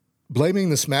 blaming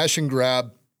the smash and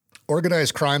grab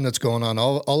organized crime that's going on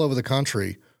all over the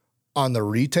country on the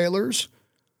retailers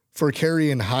for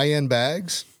carrying high-end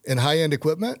bags and high-end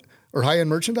equipment. or high-end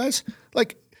merchandise?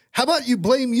 Like, how about you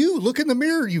blame you? Look in the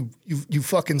mirror, you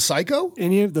fucking psycho.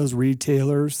 Any of those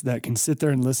retailers that can sit there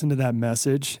and listen to that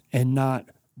message and not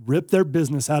rip their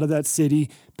business out of that city,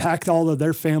 pack all of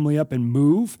their family up and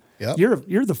move,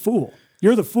 you're the fool.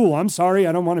 You're the fool. I'm sorry.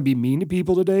 I don't want to be mean to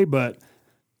people today, but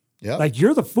like,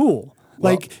 you're the fool.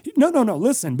 Well, like, no.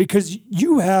 Listen, because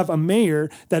you have a mayor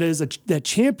that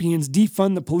champions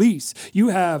defund the police. You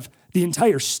have the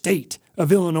entire state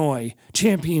of Illinois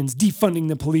champions defunding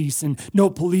the police and no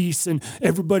police, and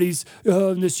everybody's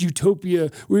this utopia,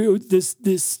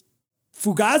 this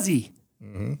Fugazi,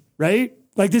 right?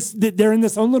 Like this, they're in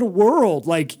this own little world.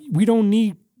 Like, we don't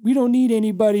need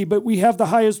anybody, but we have the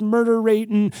highest murder rate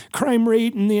and crime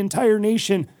rate in the entire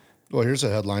nation. Well, here's a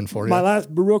headline for you.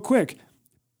 Real quick.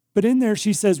 But in there,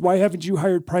 she says, why haven't you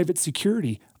hired private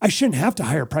security? I shouldn't have to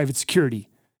hire private security.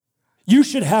 You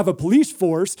should have a police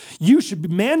force. You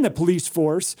should man the police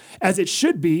force as it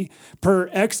should be for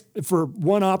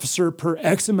one officer per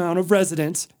X amount of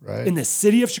residents in the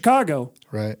city of Chicago.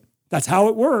 Right. That's how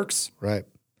it works. Right.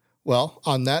 Well,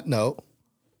 on that note,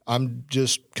 I'm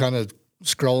just kind of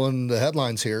scrolling the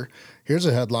headlines here. Here's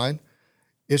a headline.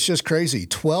 It's just crazy.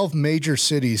 12 major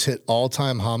cities hit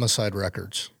all-time homicide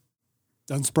records.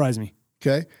 Doesn't surprise me.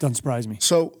 Okay? Doesn't surprise me.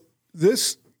 So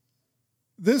this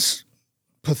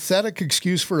pathetic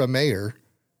excuse for a mayor,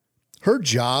 her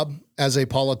job as a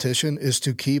politician is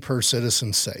to keep her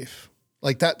citizens safe.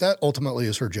 Like that ultimately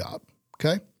is her job,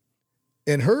 okay?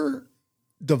 And her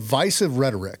divisive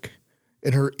rhetoric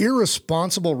and her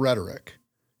irresponsible rhetoric,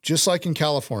 just like in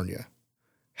California,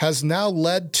 has now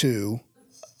led to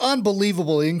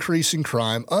unbelievable increase in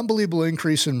crime, unbelievable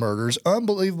increase in murders,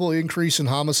 unbelievable increase in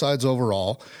homicides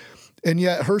overall. And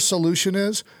yet her solution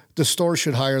is the stores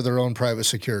should hire their own private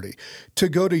security. To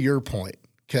go to your point,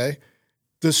 okay,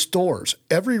 the stores,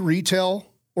 every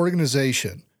retail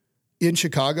organization in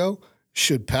Chicago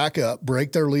should pack up,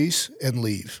 break their lease, and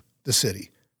leave the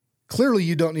city. Clearly,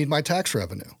 you don't need my tax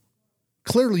revenue.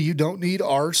 Clearly, you don't need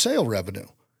our sale revenue.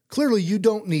 Clearly, you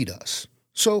don't need us.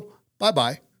 So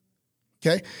bye-bye.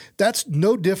 Okay, that's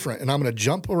no different. And I'm going to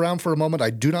jump around for a moment.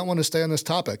 I do not want to stay on this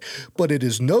topic, but it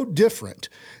is no different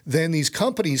than these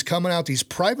companies coming out, these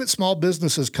private small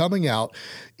businesses coming out,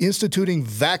 instituting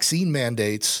vaccine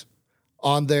mandates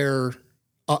on their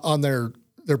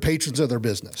patrons of their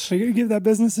business. Are you going to give that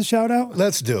business a shout out?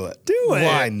 Let's do it. Do it.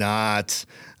 Why not?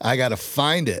 I got to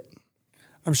find it.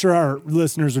 I'm sure our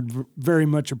listeners would very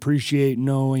much appreciate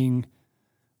knowing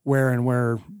where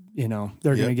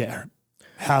they're going to get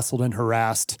hassled and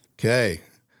harassed. Okay.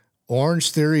 Orange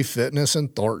Theory Fitness in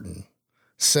Thornton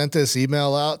sent this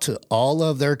email out to all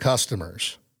of their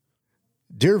customers.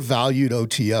 Dear valued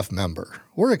OTF member,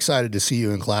 we're excited to see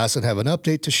you in class and have an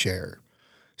update to share.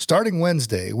 Starting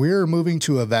Wednesday, we are moving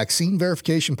to a vaccine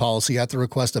verification policy at the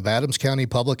request of Adams County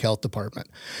Public Health Department.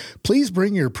 Please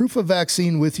bring your proof of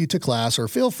vaccine with you to class, or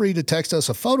feel free to text us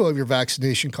a photo of your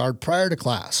vaccination card prior to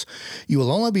class. You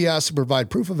will only be asked to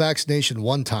provide proof of vaccination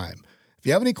one time. If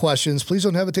you have any questions, please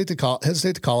don't hesitate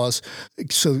to call us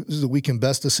so that we can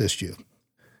best assist you.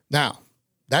 Now,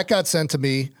 that got sent to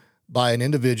me by an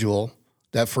individual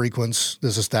that frequents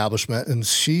this establishment, and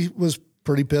she was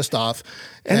pretty pissed off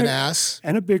and asked.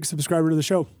 And a big subscriber to the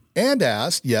show. And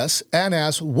asked,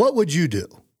 what would you do?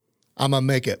 I'm going to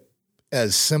make it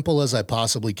as simple as I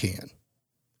possibly can.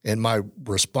 And my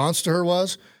response to her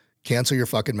was, cancel your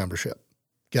fucking membership.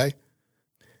 Okay?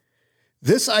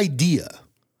 This idea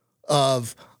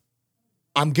of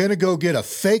I'm going to go get a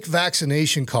fake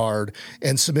vaccination card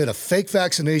and submit a fake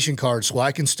vaccination card so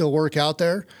I can still work out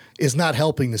there is not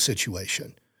helping the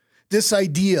situation. This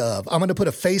idea of I'm going to put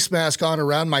a face mask on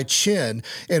around my chin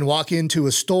and walk into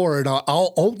a store and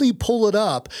I'll only pull it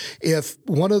up if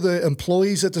one of the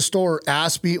employees at the store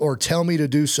asks me or tell me to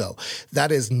do so.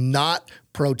 That is not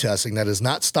protesting. That is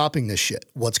not stopping this shit.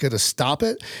 What's going to stop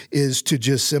it is to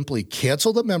just simply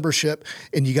cancel the membership,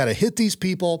 and you got to hit these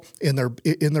people in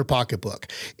their pocketbook.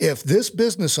 If this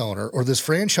business owner or this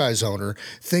franchise owner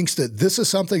thinks that this is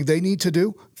something they need to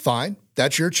do, fine.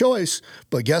 That's your choice.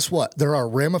 But guess what? There are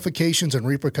ramifications and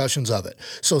repercussions of it.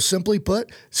 So simply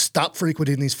put, stop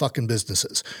frequenting these fucking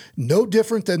businesses. No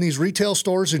different than these retail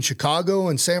stores in Chicago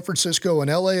and San Francisco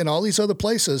and LA and all these other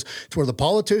places to where the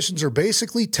politicians are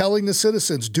basically telling the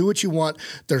citizens, do what you want.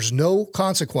 There's no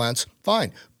consequence.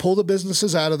 Fine. Pull the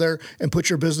businesses out of there and put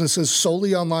your businesses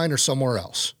solely online or somewhere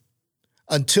else.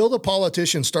 Until the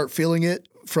politicians start feeling it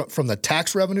from the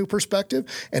tax revenue perspective,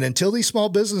 and until these small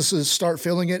businesses start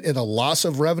feeling it in a loss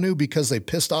of revenue because they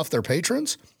pissed off their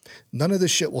patrons, none of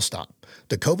this shit will stop.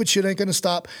 The COVID shit ain't going to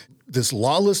stop. This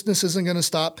lawlessness isn't going to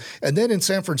stop. And then in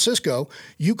San Francisco,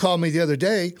 you called me the other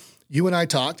day. you and I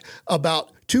talked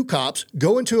about 2 cops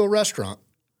go into a restaurant.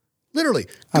 Literally.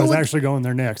 I was actually going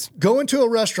there next. Go into a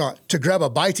restaurant to grab a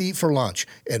bite to eat for lunch.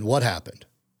 And what happened?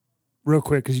 Real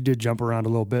quick, because you did jump around a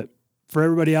little bit. For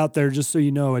everybody out there, just so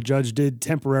you know, a judge did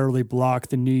temporarily block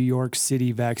the New York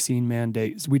City vaccine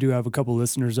mandates. We do have a couple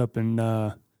listeners up in,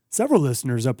 several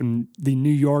listeners up in the New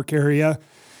York area.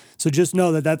 So just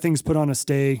know that thing's put on a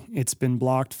stay. It's been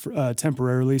blocked for,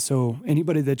 temporarily. So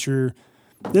anybody that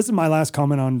this is my last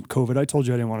comment on COVID. I told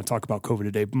you I didn't want to talk about COVID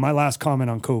today, but my last comment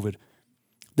on COVID.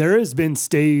 There has been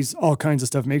stays, all kinds of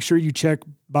stuff. Make sure you check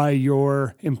by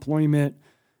your employment,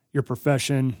 your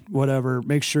profession, whatever.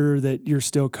 Make sure that you're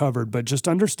still covered. But just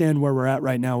understand where we're at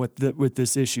right now with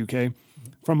this issue, okay?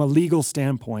 From a legal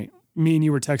standpoint, me and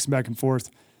you were texting back and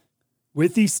forth.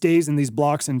 With these stays and these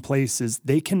blocks in places,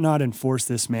 they cannot enforce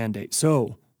this mandate.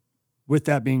 So with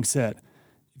that being said,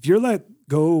 if you're let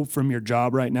go from your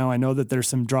job right now, I know that there's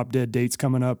some drop dead dates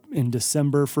coming up in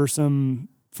December for some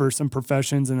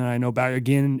professions, and then I know back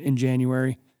again in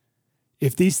January.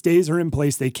 If these stays are in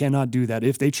place, they cannot do that.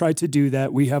 If they try to do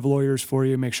that, we have lawyers for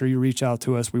you. Make sure you reach out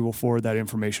to us. We will forward that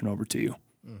information over to you.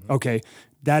 Mm-hmm. Okay,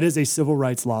 that is a civil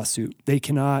rights lawsuit. They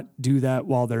cannot do that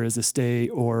while there is a stay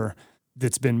or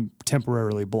that's been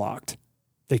temporarily blocked.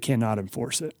 They cannot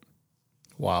enforce it.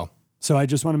 Wow. So I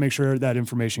just want to make sure that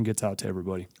information gets out to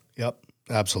everybody. Yep,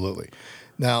 absolutely.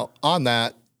 Now, on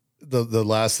that, the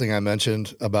last thing I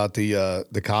mentioned about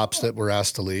the cops that were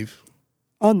asked to leave.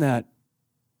 On that,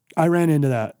 I ran into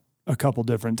that a couple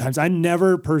different times. I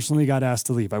never personally got asked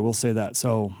to leave. I will say that.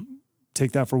 So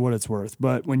take that for what it's worth.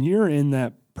 But when you're in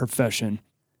that profession,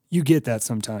 you get that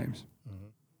sometimes. Mm-hmm.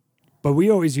 But we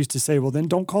always used to say, well, then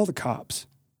don't call the cops,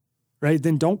 right?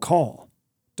 Then don't call.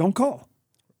 Don't call.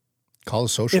 Call a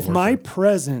social worker. If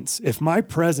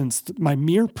my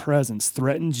mere presence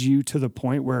threatens you to the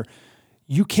point where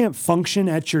you can't function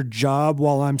at your job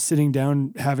while I'm sitting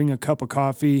down having a cup of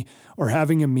coffee or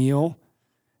having a meal,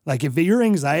 like if your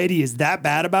anxiety is that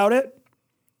bad about it,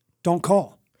 don't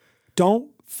call.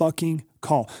 Don't fucking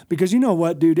call. Because you know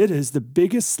what, dude? It is the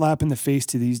biggest slap in the face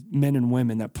to these men and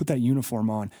women that put that uniform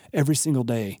on every single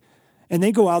day. And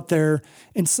they go out there,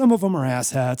 and some of them are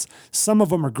asshats. Some of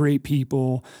them are great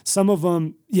people. Some of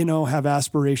them, have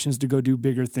aspirations to go do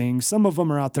bigger things. Some of them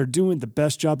are out there doing the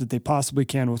best job that they possibly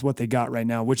can with what they got right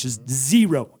now, which is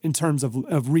zero in terms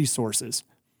of resources.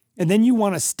 And then you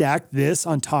want to stack this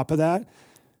on top of that.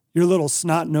 Your little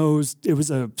snot-nosed, it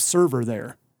was a server there.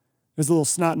 It was a little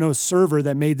snot-nosed server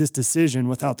that made this decision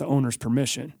without the owner's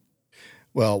permission.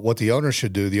 Well, what the owner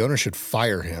should do, the owner should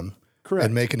fire him. Correct.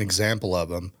 And make an example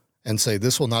of him and say,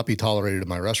 this will not be tolerated in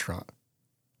my restaurant,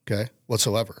 okay,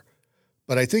 whatsoever.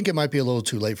 But I think it might be a little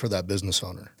too late for that business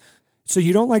owner. So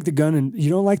you don't like the gun, and you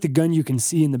don't like the gun you can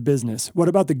see in the business. What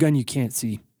about the gun you can't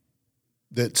see?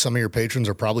 That some of your patrons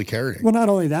are probably carrying. Well, not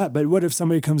only that, but what if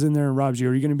somebody comes in there and robs you?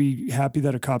 Are you going to be happy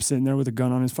that a cop's sitting there with a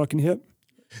gun on his fucking hip?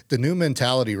 The new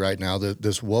mentality right now,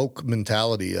 this woke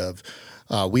mentality of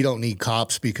we don't need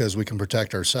cops because we can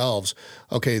protect ourselves.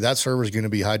 Okay, that server's going to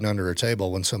be hiding under a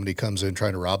table when somebody comes in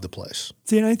trying to rob the place.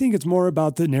 See, and I think it's more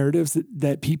about the narratives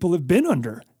that people have been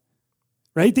under,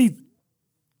 right? They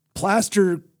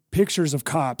plaster pictures of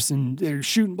cops and they're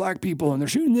shooting black people and they're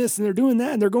shooting this and they're doing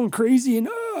that and they're going crazy and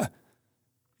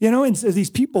and so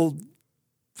these people,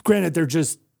 granted, they're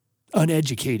just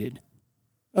uneducated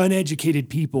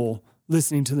people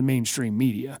listening to the mainstream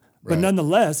media, but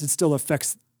nonetheless, it still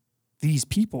affects these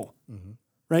people,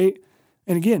 right?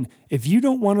 And again, if you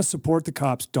don't want to support the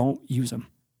cops, don't use them.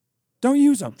 Don't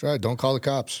use them. That's right. Don't call the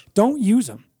cops. Don't use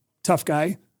them. Tough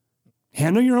guy.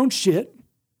 Handle your own shit.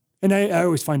 And I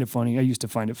always find it funny. I used to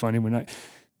find it funny when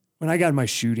I got my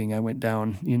shooting, I went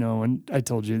down, and I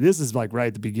told you, this is like right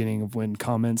at the beginning of when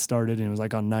comments started, and it was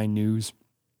like on 9 News.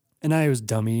 And I was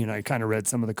dummy, and I kind of read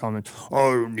some of the comments. I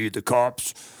don't need the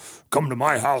cops. Come to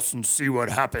my house and see what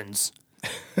happens.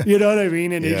 You know what I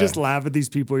mean? And you just laugh at these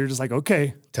people. You're just like,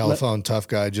 okay. Telephone tough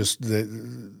guy. Just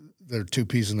they're 2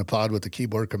 peas in the pod with the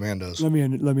keyboard commandos. Let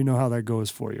me know how that goes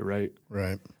for you, right?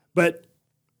 Right. But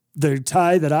the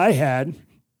tie that I had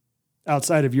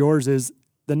outside of yours is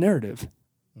the narrative.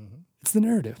 Mm-hmm. It's the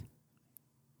narrative.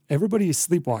 Everybody is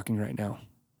sleepwalking right now.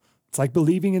 It's like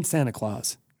believing in Santa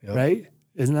Claus, right?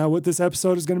 Isn't that what this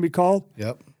episode is going to be called?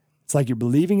 Yep. It's like you're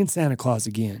believing in Santa Claus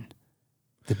again.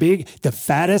 The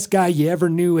fattest guy you ever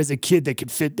knew as a kid that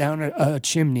could fit down a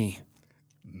chimney.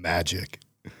 Magic.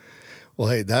 Well,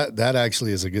 hey, that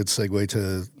actually is a good segue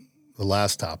to the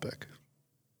last topic.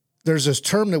 There's this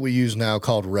term that we use now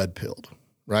called red-pilled,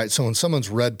 right? So when someone's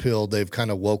red-pilled, they've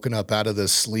kind of woken up out of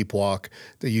this sleepwalk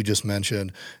that you just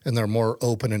mentioned, and they're more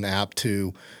open and apt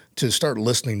to to start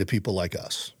listening to people like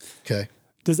us. Okay.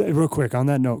 Real quick on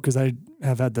that note, because I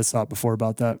have had this thought before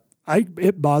about that.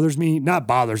 It bothers me, not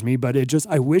bothers me, but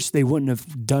I wish they wouldn't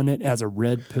have done it as a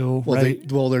red pill. Well, right?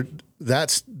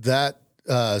 that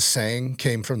saying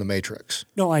came from the Matrix.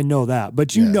 No, I know that,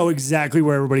 but you know exactly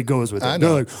where everybody goes with it. I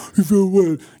know. They're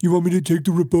like, you want me to take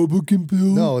the Republican pill?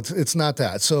 No, it's not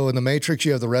that. So in the Matrix,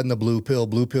 you have the red and the blue pill.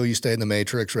 Blue pill, you stay in the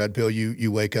Matrix. Red pill,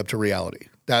 you wake up to reality.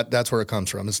 That's where it comes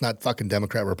from. It's not fucking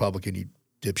Democrat, Republican, you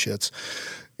dipshits.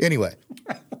 Anyway,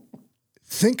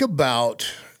 think about,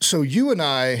 so you and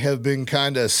I have been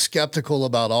kind of skeptical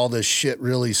about all this shit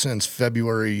really since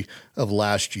February of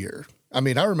last year. I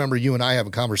mean, I remember you and I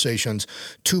having conversations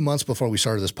 2 months before we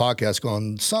started this podcast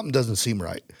going, something doesn't seem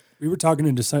right. We were talking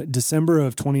in December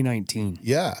of 2019.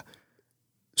 Yeah.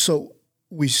 So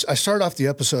I started off the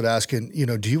episode asking,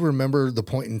 do you remember the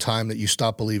point in time that you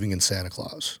stopped believing in Santa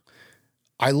Claus?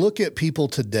 I look at people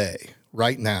today,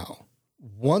 right now,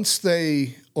 once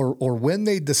they, or when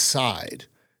they decide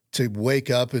to wake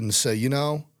up and say,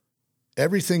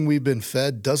 everything we've been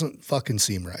fed doesn't fucking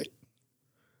seem right.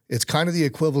 It's kind of the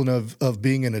equivalent of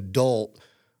being an adult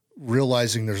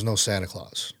realizing there's no Santa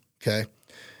Claus, okay?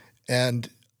 And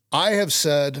I have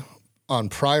said on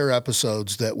prior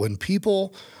episodes that when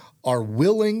people are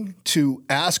willing to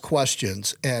ask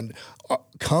questions and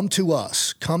come to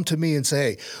us, come to me and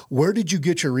say, hey, where did you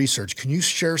get your research? Can you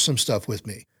share some stuff with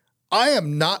me? I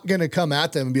am not going to come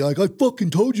at them and be like, I fucking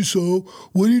told you so.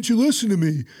 Why didn't you listen to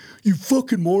me? You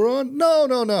fucking moron.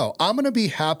 No. I'm going to be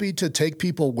happy to take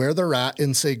people where they're at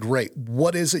and say, great,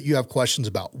 what is it you have questions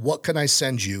about? What can I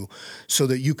send you so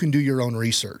that you can do your own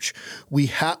research?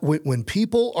 When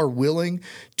people are willing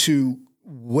to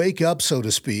wake up, so to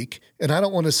speak, and I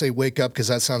don't want to say wake up because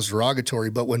that sounds derogatory,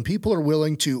 but when people are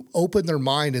willing to open their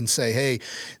mind and say, hey,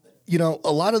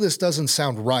 a lot of this doesn't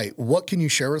sound right. What can you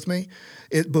share with me?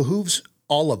 It behooves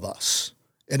all of us,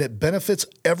 and it benefits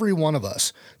every one of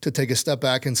us to take a step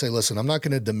back and say, listen, I'm not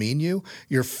going to demean you.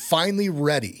 You're finally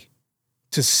ready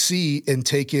to see and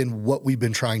take in what we've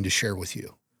been trying to share with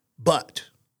you. But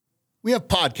we have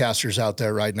podcasters out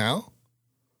there right now,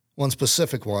 one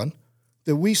specific one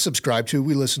that we subscribe to,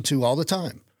 we listen to all the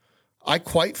time. I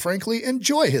quite frankly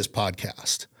enjoy his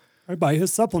podcast. I buy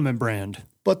his supplement brand.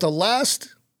 But the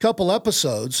last couple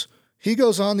episodes, he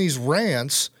goes on these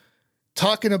rants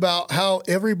talking about how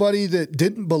everybody that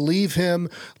didn't believe him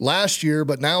last year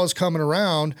but now is coming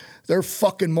around, they're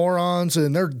fucking morons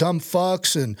and they're dumb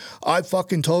fucks and I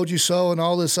fucking told you so and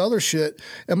all this other shit.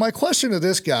 And my question to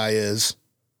this guy is,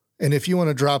 and if you want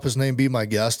to drop his name, be my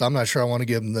guest. I'm not sure I want to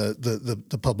give him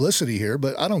the publicity here,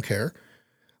 but I don't care.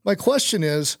 My question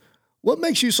is, what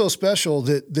makes you so special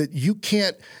that you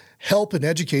can't help and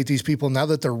educate these people now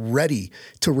that they're ready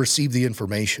to receive the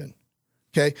information?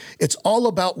 Okay. It's all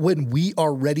about when we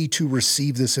are ready to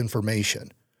receive this information,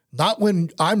 not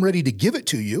when I'm ready to give it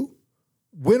to you.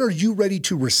 When are you ready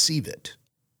to receive it?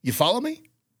 You follow me?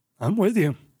 I'm with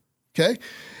you. Okay.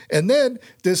 And then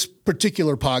this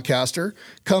particular podcaster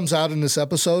comes out in this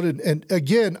episode. And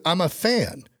again, I'm a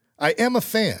fan. I am a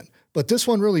fan. But this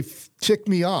one really ticked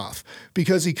me off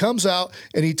because he comes out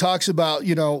and he talks about,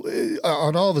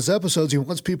 on all of his episodes, he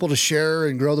wants people to share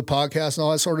and grow the podcast and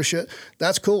all that sort of shit.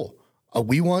 That's cool.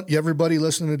 We want everybody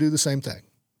listening to do the same thing.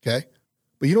 Okay.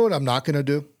 But you know what I'm not going to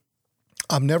do?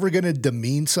 I'm never going to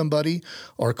demean somebody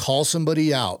or call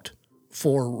somebody out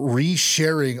for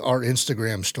resharing our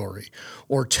Instagram story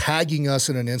or tagging us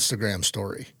in an Instagram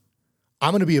story.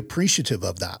 I'm going to be appreciative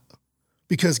of that.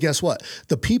 Because guess what?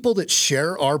 The people that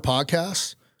share our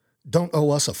podcasts don't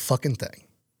owe us a fucking thing.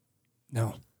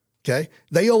 No. Okay?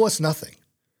 They owe us nothing.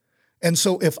 And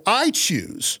so if I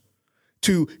choose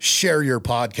to share your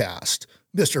podcast,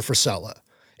 Mr. Frisella,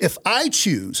 if I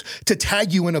choose to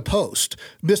tag you in a post,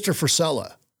 Mr.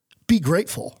 Frisella, be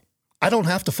grateful. I don't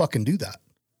have to fucking do that.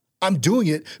 I'm doing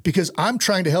it because I'm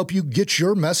trying to help you get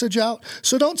your message out.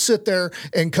 So don't sit there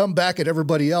and come back at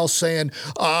everybody else saying,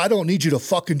 I don't need you to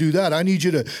fucking do that. I need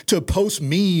you to post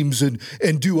memes and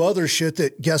do other shit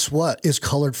that, guess what, is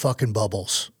colored fucking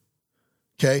bubbles.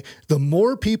 Okay? The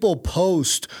more people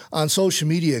post on social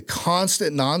media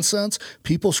constant nonsense,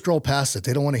 people scroll past it.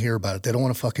 They don't want to hear about it. They don't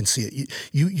want to fucking see it.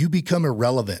 You become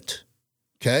irrelevant.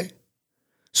 Okay?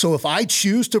 So if I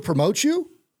choose to promote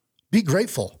you, be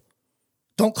grateful.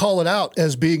 Don't call it out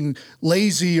as being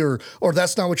lazy or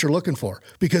that's not what you're looking for.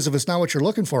 Because if it's not what you're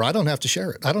looking for, I don't have to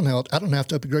share it. I don't have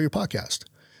to help you grow your podcast.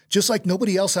 Just like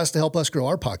nobody else has to help us grow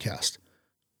our podcast.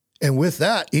 And with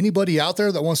that, anybody out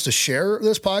there that wants to share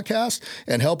this podcast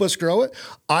and help us grow it,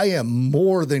 I am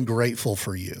more than grateful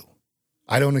for you.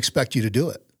 I don't expect you to do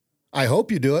it. I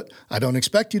hope you do it. I don't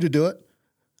expect you to do it.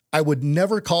 I would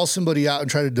never call somebody out and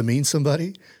try to demean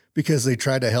somebody because they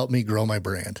tried to help me grow my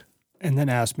brand. And then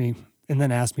ask me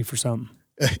for something.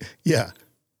 Yeah.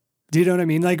 Do you know what I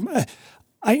mean? Like,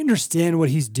 I understand what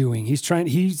he's doing.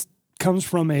 He comes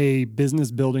from a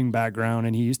business building background,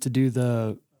 and he used to do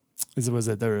the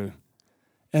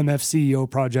MFCEO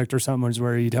project or something,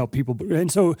 where he'd help people.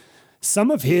 And so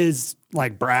some of his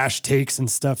like brash takes and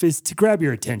stuff is to grab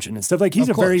your attention and stuff. Like, he's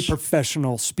a very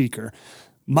professional speaker.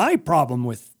 My problem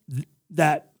with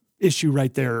that issue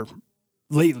right there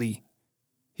lately,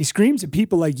 he screams at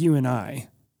people like you and I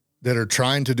that are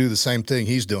trying to do the same thing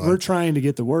he's doing. We're trying to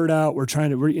get the word out. We're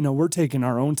taking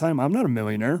our own time. I'm not a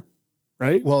millionaire,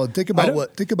 right? Well, think about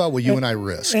what you and I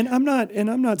risk. And I'm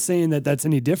not saying that that's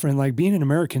any different. Like, being an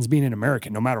American is being an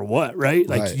American, no matter what, right?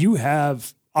 Like, you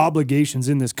have obligations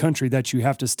in this country that you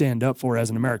have to stand up for as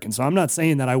an American. So I'm not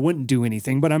saying that I wouldn't do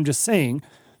anything, but I'm just saying,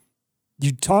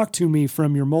 you talk to me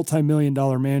from your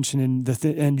multi-million-dollar mansion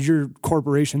and your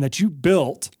corporation that you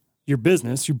built, your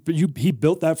business. He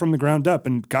built that from the ground up,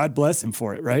 and God bless him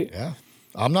for it, right? Yeah,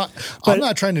 I'm not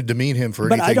trying to demean him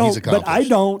for anything he's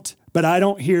accomplished. But I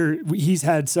don't hear. He's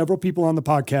had several people on the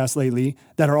podcast lately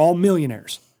that are all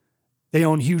millionaires. They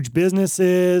own huge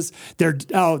businesses.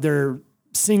 They're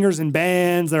singers and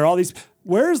bands. They're all these.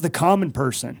 Where's the common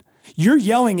person? You're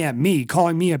yelling at me,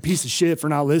 calling me a piece of shit for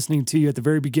not listening to you at the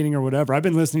very beginning or whatever. I've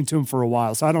been listening to him for a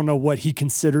while, so I don't know what he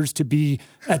considers to be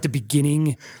at the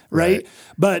beginning, right?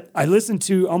 But I listen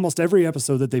to almost every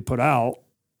episode that they put out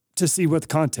to see what the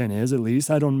content is, at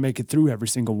least. I don't make it through every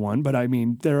single one, but I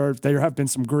mean, there have been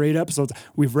some great episodes.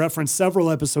 We've referenced several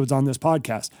episodes on this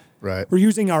podcast. Right. We're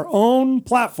using our own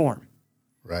platform.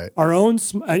 Right. Our own,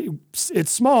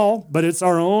 it's small, but it's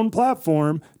our own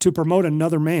platform to promote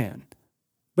another man.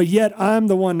 But yet I'm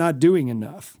the one not doing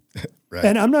enough. Right.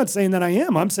 And I'm not saying that I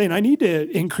am. I'm saying I need to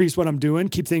increase what I'm doing,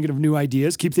 keep thinking of new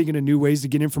ideas, keep thinking of new ways to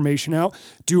get information out,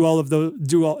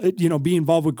 be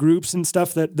involved with groups and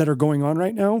stuff that are going on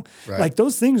right now. Right. Like,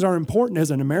 those things are important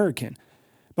as an American.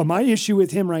 But my issue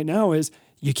with him right now is,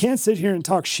 you can't sit here and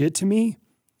talk shit to me,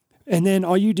 and then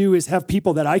all you do is have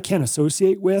people that I can't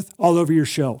associate with all over your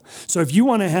show. So if you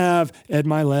want to have Ed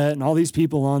Milet and all these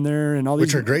people on there and all these,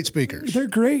 which are great speakers, they're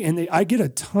great, and I get a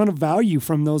ton of value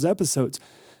from those episodes.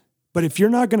 But if you're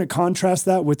not going to contrast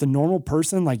that with a normal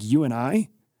person like you and I,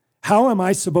 how am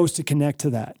I supposed to connect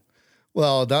to that?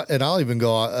 Well, and I'll even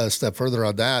go a step further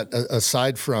on that.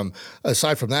 Aside from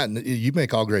that, you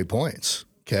make all great points.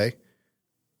 Okay,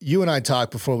 you and I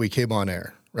talked before we came on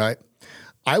air, right?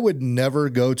 I would never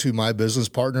go to my business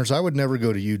partners. I would never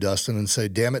go to you, Dustin, and say,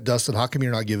 "Damn it, Dustin, how come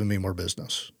you're not giving me more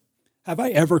business?" Have I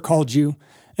ever called you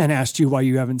and asked you why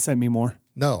you haven't sent me more?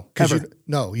 No.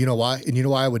 No. You know why? And you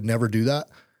know why I would never do that?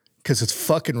 Because it's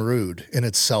fucking rude and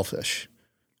it's selfish.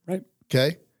 Right.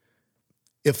 Okay?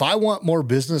 If I want more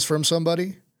business from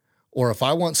somebody, or if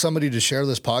I want somebody to share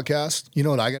this podcast, you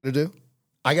know what I got to do?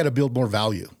 I got to build more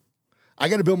value. I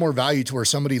got to build more value to where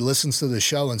somebody listens to the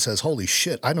show and says, holy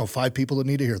shit, I know 5 people that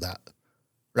need to hear that.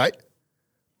 Right?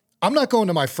 I'm not going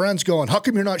to my friends going, how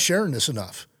come you're not sharing this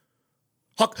enough?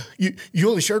 You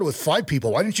only shared it with 5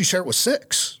 people. Why didn't you share it with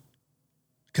 6?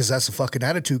 Because that's the fucking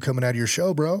attitude coming out of your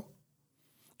show, bro.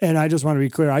 And I just want to be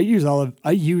clear. I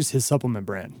use his supplement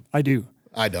brand. I do.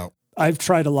 I don't. I've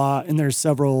tried a lot, and there's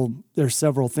several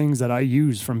things that I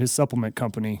use from his supplement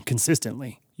company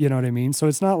consistently. You know what I mean? So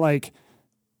it's not like,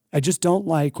 I just don't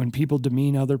like when people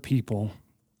demean other people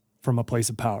from a place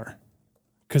of power,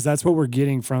 because that's what we're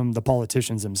getting from the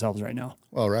politicians themselves right now.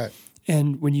 All right.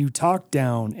 And when you talk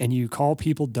down and you call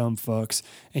people dumb fucks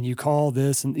and you call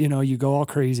this and, you go all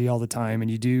crazy all the time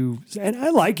and you do, and I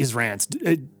like his rants.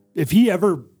 If he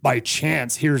ever by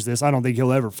chance hears this, I don't think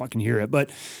he'll ever fucking hear it,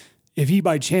 but if he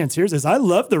by chance hears this, I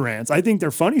love the rants. I think they're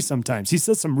funny sometimes. He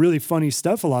says some really funny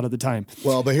stuff a lot of the time.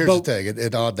 Well, but here's the thing.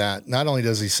 And on that, not only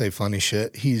does he say funny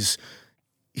shit, he's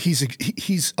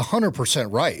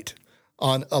 100% right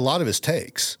on a lot of his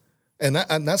takes. And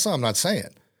that's what I'm not saying.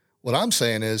 What I'm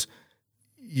saying is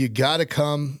you got to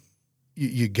come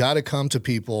to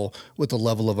people with a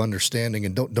level of understanding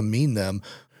and don't demean them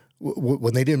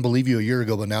when they didn't believe you a year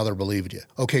ago, but now they're believing you.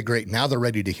 Okay, great. Now they're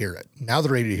ready to hear it. Now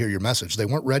they're ready to hear your message. They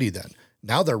weren't ready then.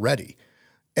 Now they're ready.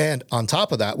 And on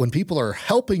top of that, when people are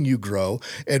helping you grow,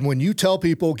 and when you tell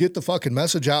people, get the fucking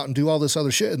message out and do all this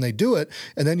other shit, and they do it,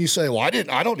 and then you say, well, I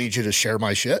don't need you to share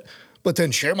my shit, but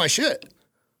then share my shit.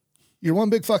 You're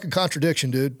one big fucking contradiction,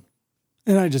 dude.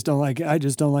 And I just don't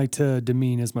like to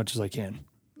demean as much as I can.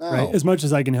 No. Right? As much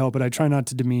as I can help it, I try not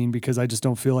to demean because I just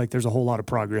don't feel like there's a whole lot of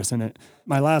progress in it.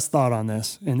 My last thought on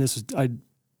this, and I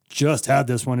just had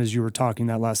this one as you were talking,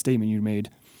 that last statement you made.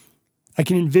 I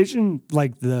can envision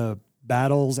like the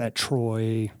battles at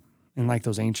Troy and like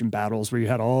those ancient battles where you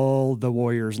had all the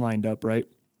warriors lined up, right?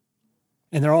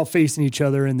 And they're all facing each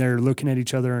other and they're looking at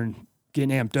each other and getting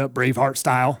amped up, Braveheart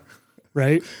style,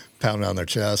 right? Pounding on their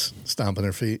chest, stomping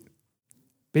their feet.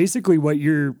 Basically what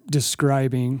you're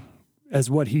describing as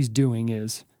what he's doing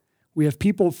is we have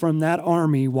people from that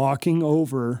army walking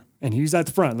over, and he's at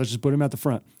the front. Let's just put him at the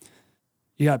front.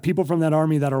 You got people from that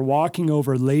army that are walking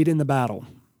over late in the battle.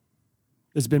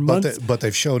 It's been months. But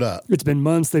they've showed up. It's been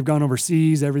months. They've gone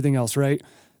overseas, everything else, right?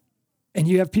 And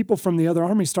you have people from the other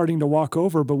army starting to walk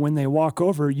over, but when they walk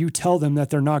over, you tell them that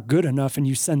they're not good enough and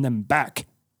you send them back.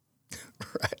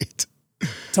 Right.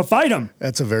 To fight them.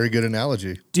 That's a very good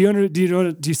analogy. Do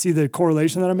you see the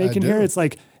correlation that I'm making here? It's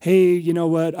like, hey, you know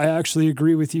what? I actually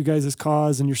agree with you guys'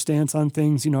 cause and your stance on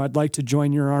things. You know, I'd like to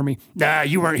join your army. Nah,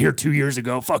 you weren't here 2 years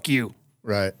ago. Fuck you.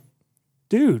 Right.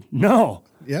 Dude, no.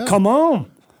 Yeah. Come on.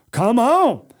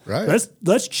 Right.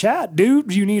 Let's chat, dude.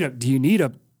 Do you need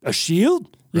a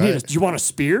shield? Do you want a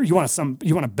spear? You want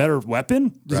a better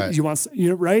weapon? Right.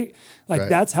 Right? Like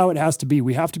that's how it has to be.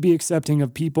 We have to be accepting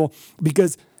of people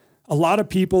because a lot of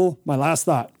people, my last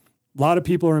thought, a lot of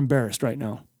people are embarrassed right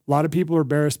now. A lot of people are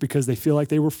embarrassed because they feel like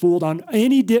they were fooled on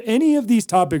any of these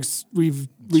topics we've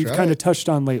kind of touched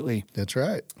on lately. That's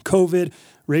right. COVID,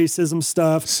 racism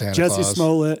stuff, Santa Jesse Claus.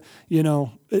 Smollett,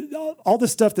 all the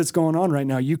stuff that's going on right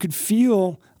now. You could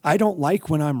feel, I don't like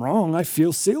when I'm wrong. I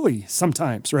feel silly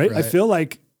sometimes, right? I feel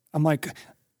like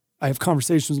I have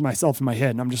conversations with myself in my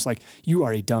head and I'm just like, you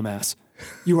are a dumbass.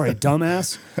 You are a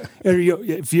dumbass.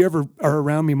 If you ever are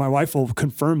around me, my wife will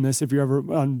confirm this if you're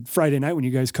ever on Friday night when you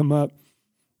guys come up,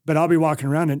 but I'll be walking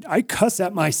around and I cuss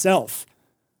at myself.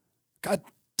 God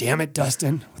damn it,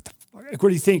 Dustin. What are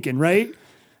you thinking, right?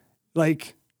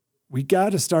 Like, we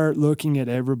got to start looking at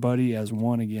everybody as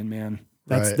one again, man.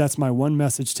 That's my one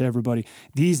message to everybody.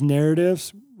 These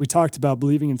narratives, we talked about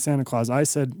believing in Santa Claus. I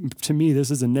said, to me,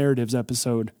 this is a narratives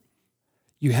episode.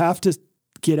 You have to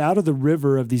get out of the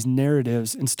river of these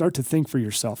narratives and start to think for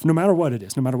yourself, no matter what it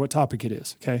is, no matter what topic it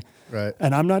is, okay? Right.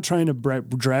 And I'm not trying to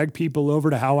drag people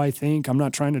over to how I think. I'm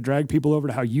not trying to drag people over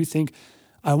to how you think.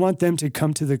 I want them to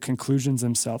come to the conclusions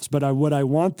themselves. But what I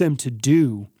want them to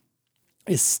do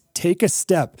is take a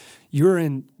step. You're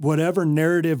in whatever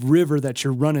narrative river that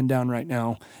you're running down right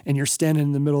now, and you're standing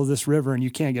in the middle of this river and you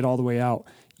can't get all the way out.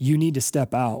 You need to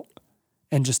step out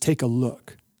and just take a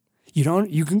look.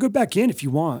 You can go back in if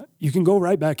you want. You can go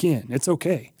right back in. It's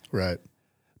okay. Right.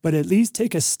 But at least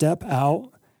take a step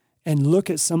out and look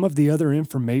at some of the other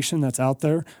information that's out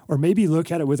there, or maybe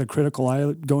look at it with a critical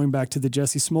eye, going back to the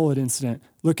Jesse Smollett incident.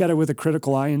 Look at it with a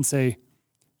critical eye and say,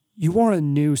 you wore a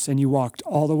noose and you walked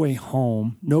all the way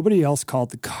home. Nobody else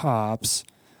called the cops.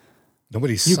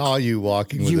 Nobody saw you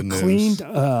walking with a noose. You cleaned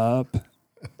up.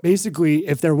 Basically,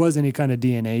 if there was any kind of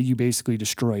DNA, you basically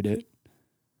destroyed it.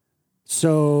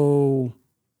 So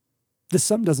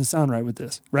something doesn't sound right with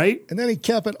this, right? And then he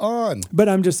kept it on. But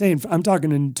I'm just saying, I'm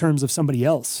talking in terms of somebody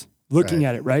else looking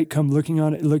at it, right? Looking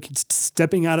on it,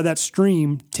 stepping out of that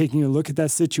stream, taking a look at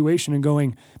that situation and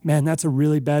going, man, that's a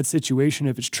really bad situation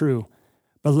if it's true.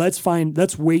 But let's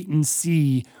wait and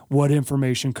see what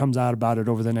information comes out about it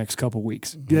over the next couple of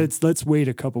weeks. Mm-hmm. Let's wait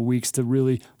a couple of weeks to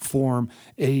really form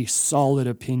a solid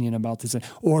opinion about this,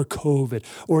 or COVID,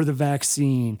 or the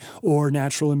vaccine, or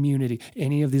natural immunity,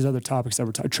 any of these other topics that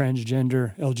we're talking,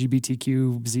 transgender,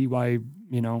 LGBTQ, ZY,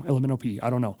 elemental P, I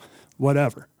don't know,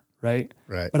 whatever, right?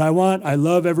 Right. But I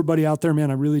love everybody out there, man.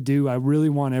 I really do. I really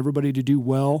want everybody to do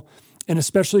well. And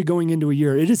especially going into a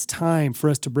year, it is time for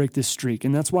us to break this streak.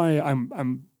 And that's why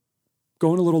I'm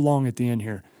going a little long at the end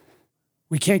here.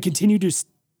 We can't continue to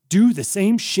do the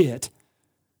same shit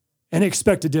and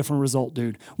expect a different result,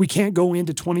 dude. We can't go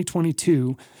into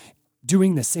 2022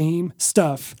 doing the same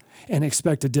stuff and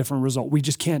expect a different result. We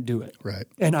just can't do it. Right.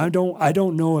 And I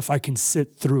don't know if I can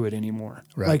sit through it anymore.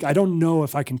 Right. Like, I don't know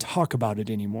if I can talk about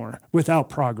it anymore without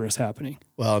progress happening.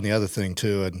 Well, and the other thing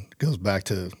too, and it goes back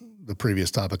to the previous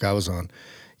topic I was on,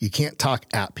 you can't talk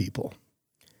at people.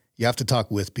 You have to talk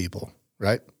with people,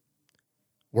 right?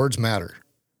 Words matter.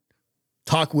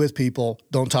 Talk with people,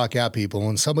 don't talk at people.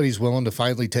 When somebody's willing to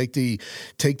finally take the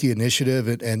initiative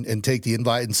and take the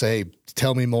invite and say,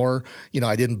 tell me more,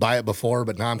 I didn't buy it before,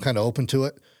 but now I'm kind of open to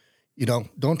it.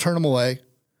 Don't turn them away.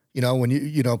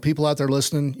 When people out there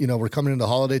listening, we're coming into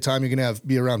holiday time, you're going to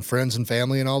be around friends and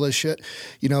family and all this shit.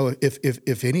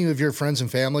 If any of your friends and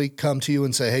family come to you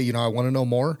and say, hey, I want to know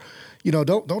more,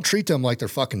 don't treat them like they're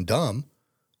fucking dumb.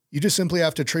 You just simply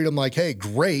have to treat them like, hey,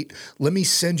 great, let me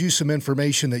send you some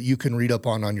information that you can read up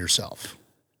on yourself.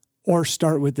 Or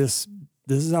start with this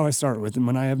This is how I start with. And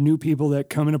when I have new people that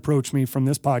come and approach me from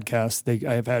this podcast,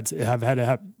 I've had to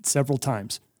have several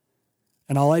times.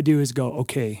 And all I do is go,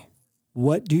 okay,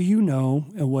 what do you know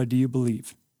and what do you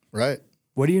believe? Right.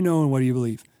 What do you know and what do you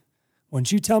believe?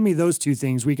 Once you tell me those two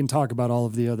things, we can talk about all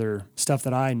of the other stuff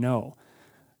that I know.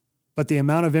 But the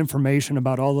amount of information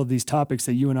about all of these topics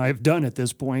that you and I have done at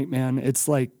this point, man, it's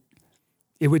like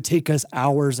it would take us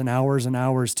hours and hours and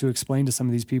hours to explain to some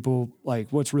of these people like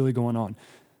what's really going on.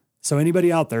 So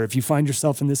anybody out there, if you find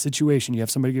yourself in this situation, you have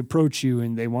somebody approach you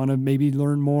and they want to maybe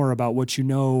learn more about what you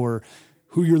know or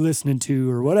who you're listening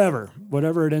to or whatever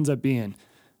it ends up being,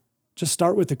 just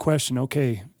start with the question,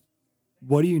 okay,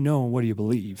 what do you know and what do you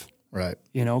believe? Right.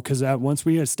 You know, because once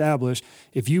we establish,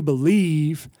 if you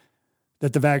believe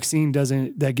that the vaccine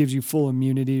that gives you full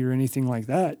immunity or anything like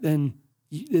that, then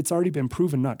it's already been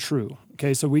proven not true.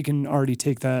 Okay, so we can already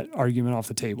take that argument off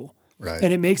the table. Right.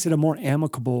 And it makes it a more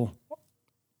amicable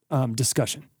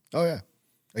discussion. Oh, yeah.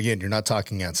 Again, you're not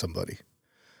talking at somebody.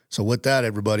 So with that,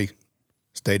 everybody,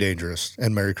 stay dangerous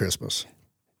and Merry Christmas.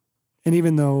 And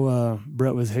even though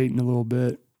Brett was hating a little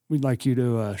bit, we'd like you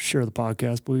to share the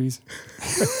podcast, please.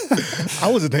 I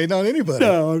wasn't hating on anybody.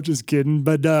 No, I'm just kidding.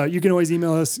 But you can always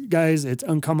email us, guys. It's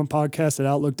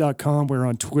uncommonpodcast@outlook.com. We're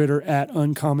on Twitter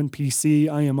 @uncommonpc.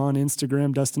 I am on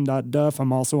Instagram, Dustin.Duff.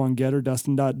 I'm also on Getter,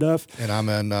 Dustin.Duff. And I'm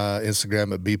on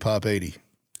Instagram at bpop80.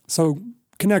 So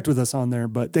connect with us on there.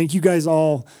 But thank you guys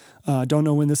all. Don't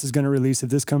know when this is going to release. If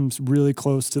this comes really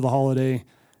close to the holiday,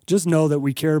 just know that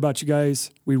we care about you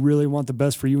guys. We really want the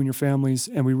best for you and your families,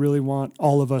 and we really want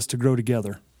all of us to grow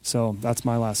together. So that's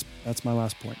my last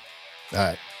point. All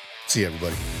right. See you,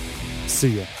 everybody.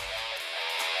 See ya.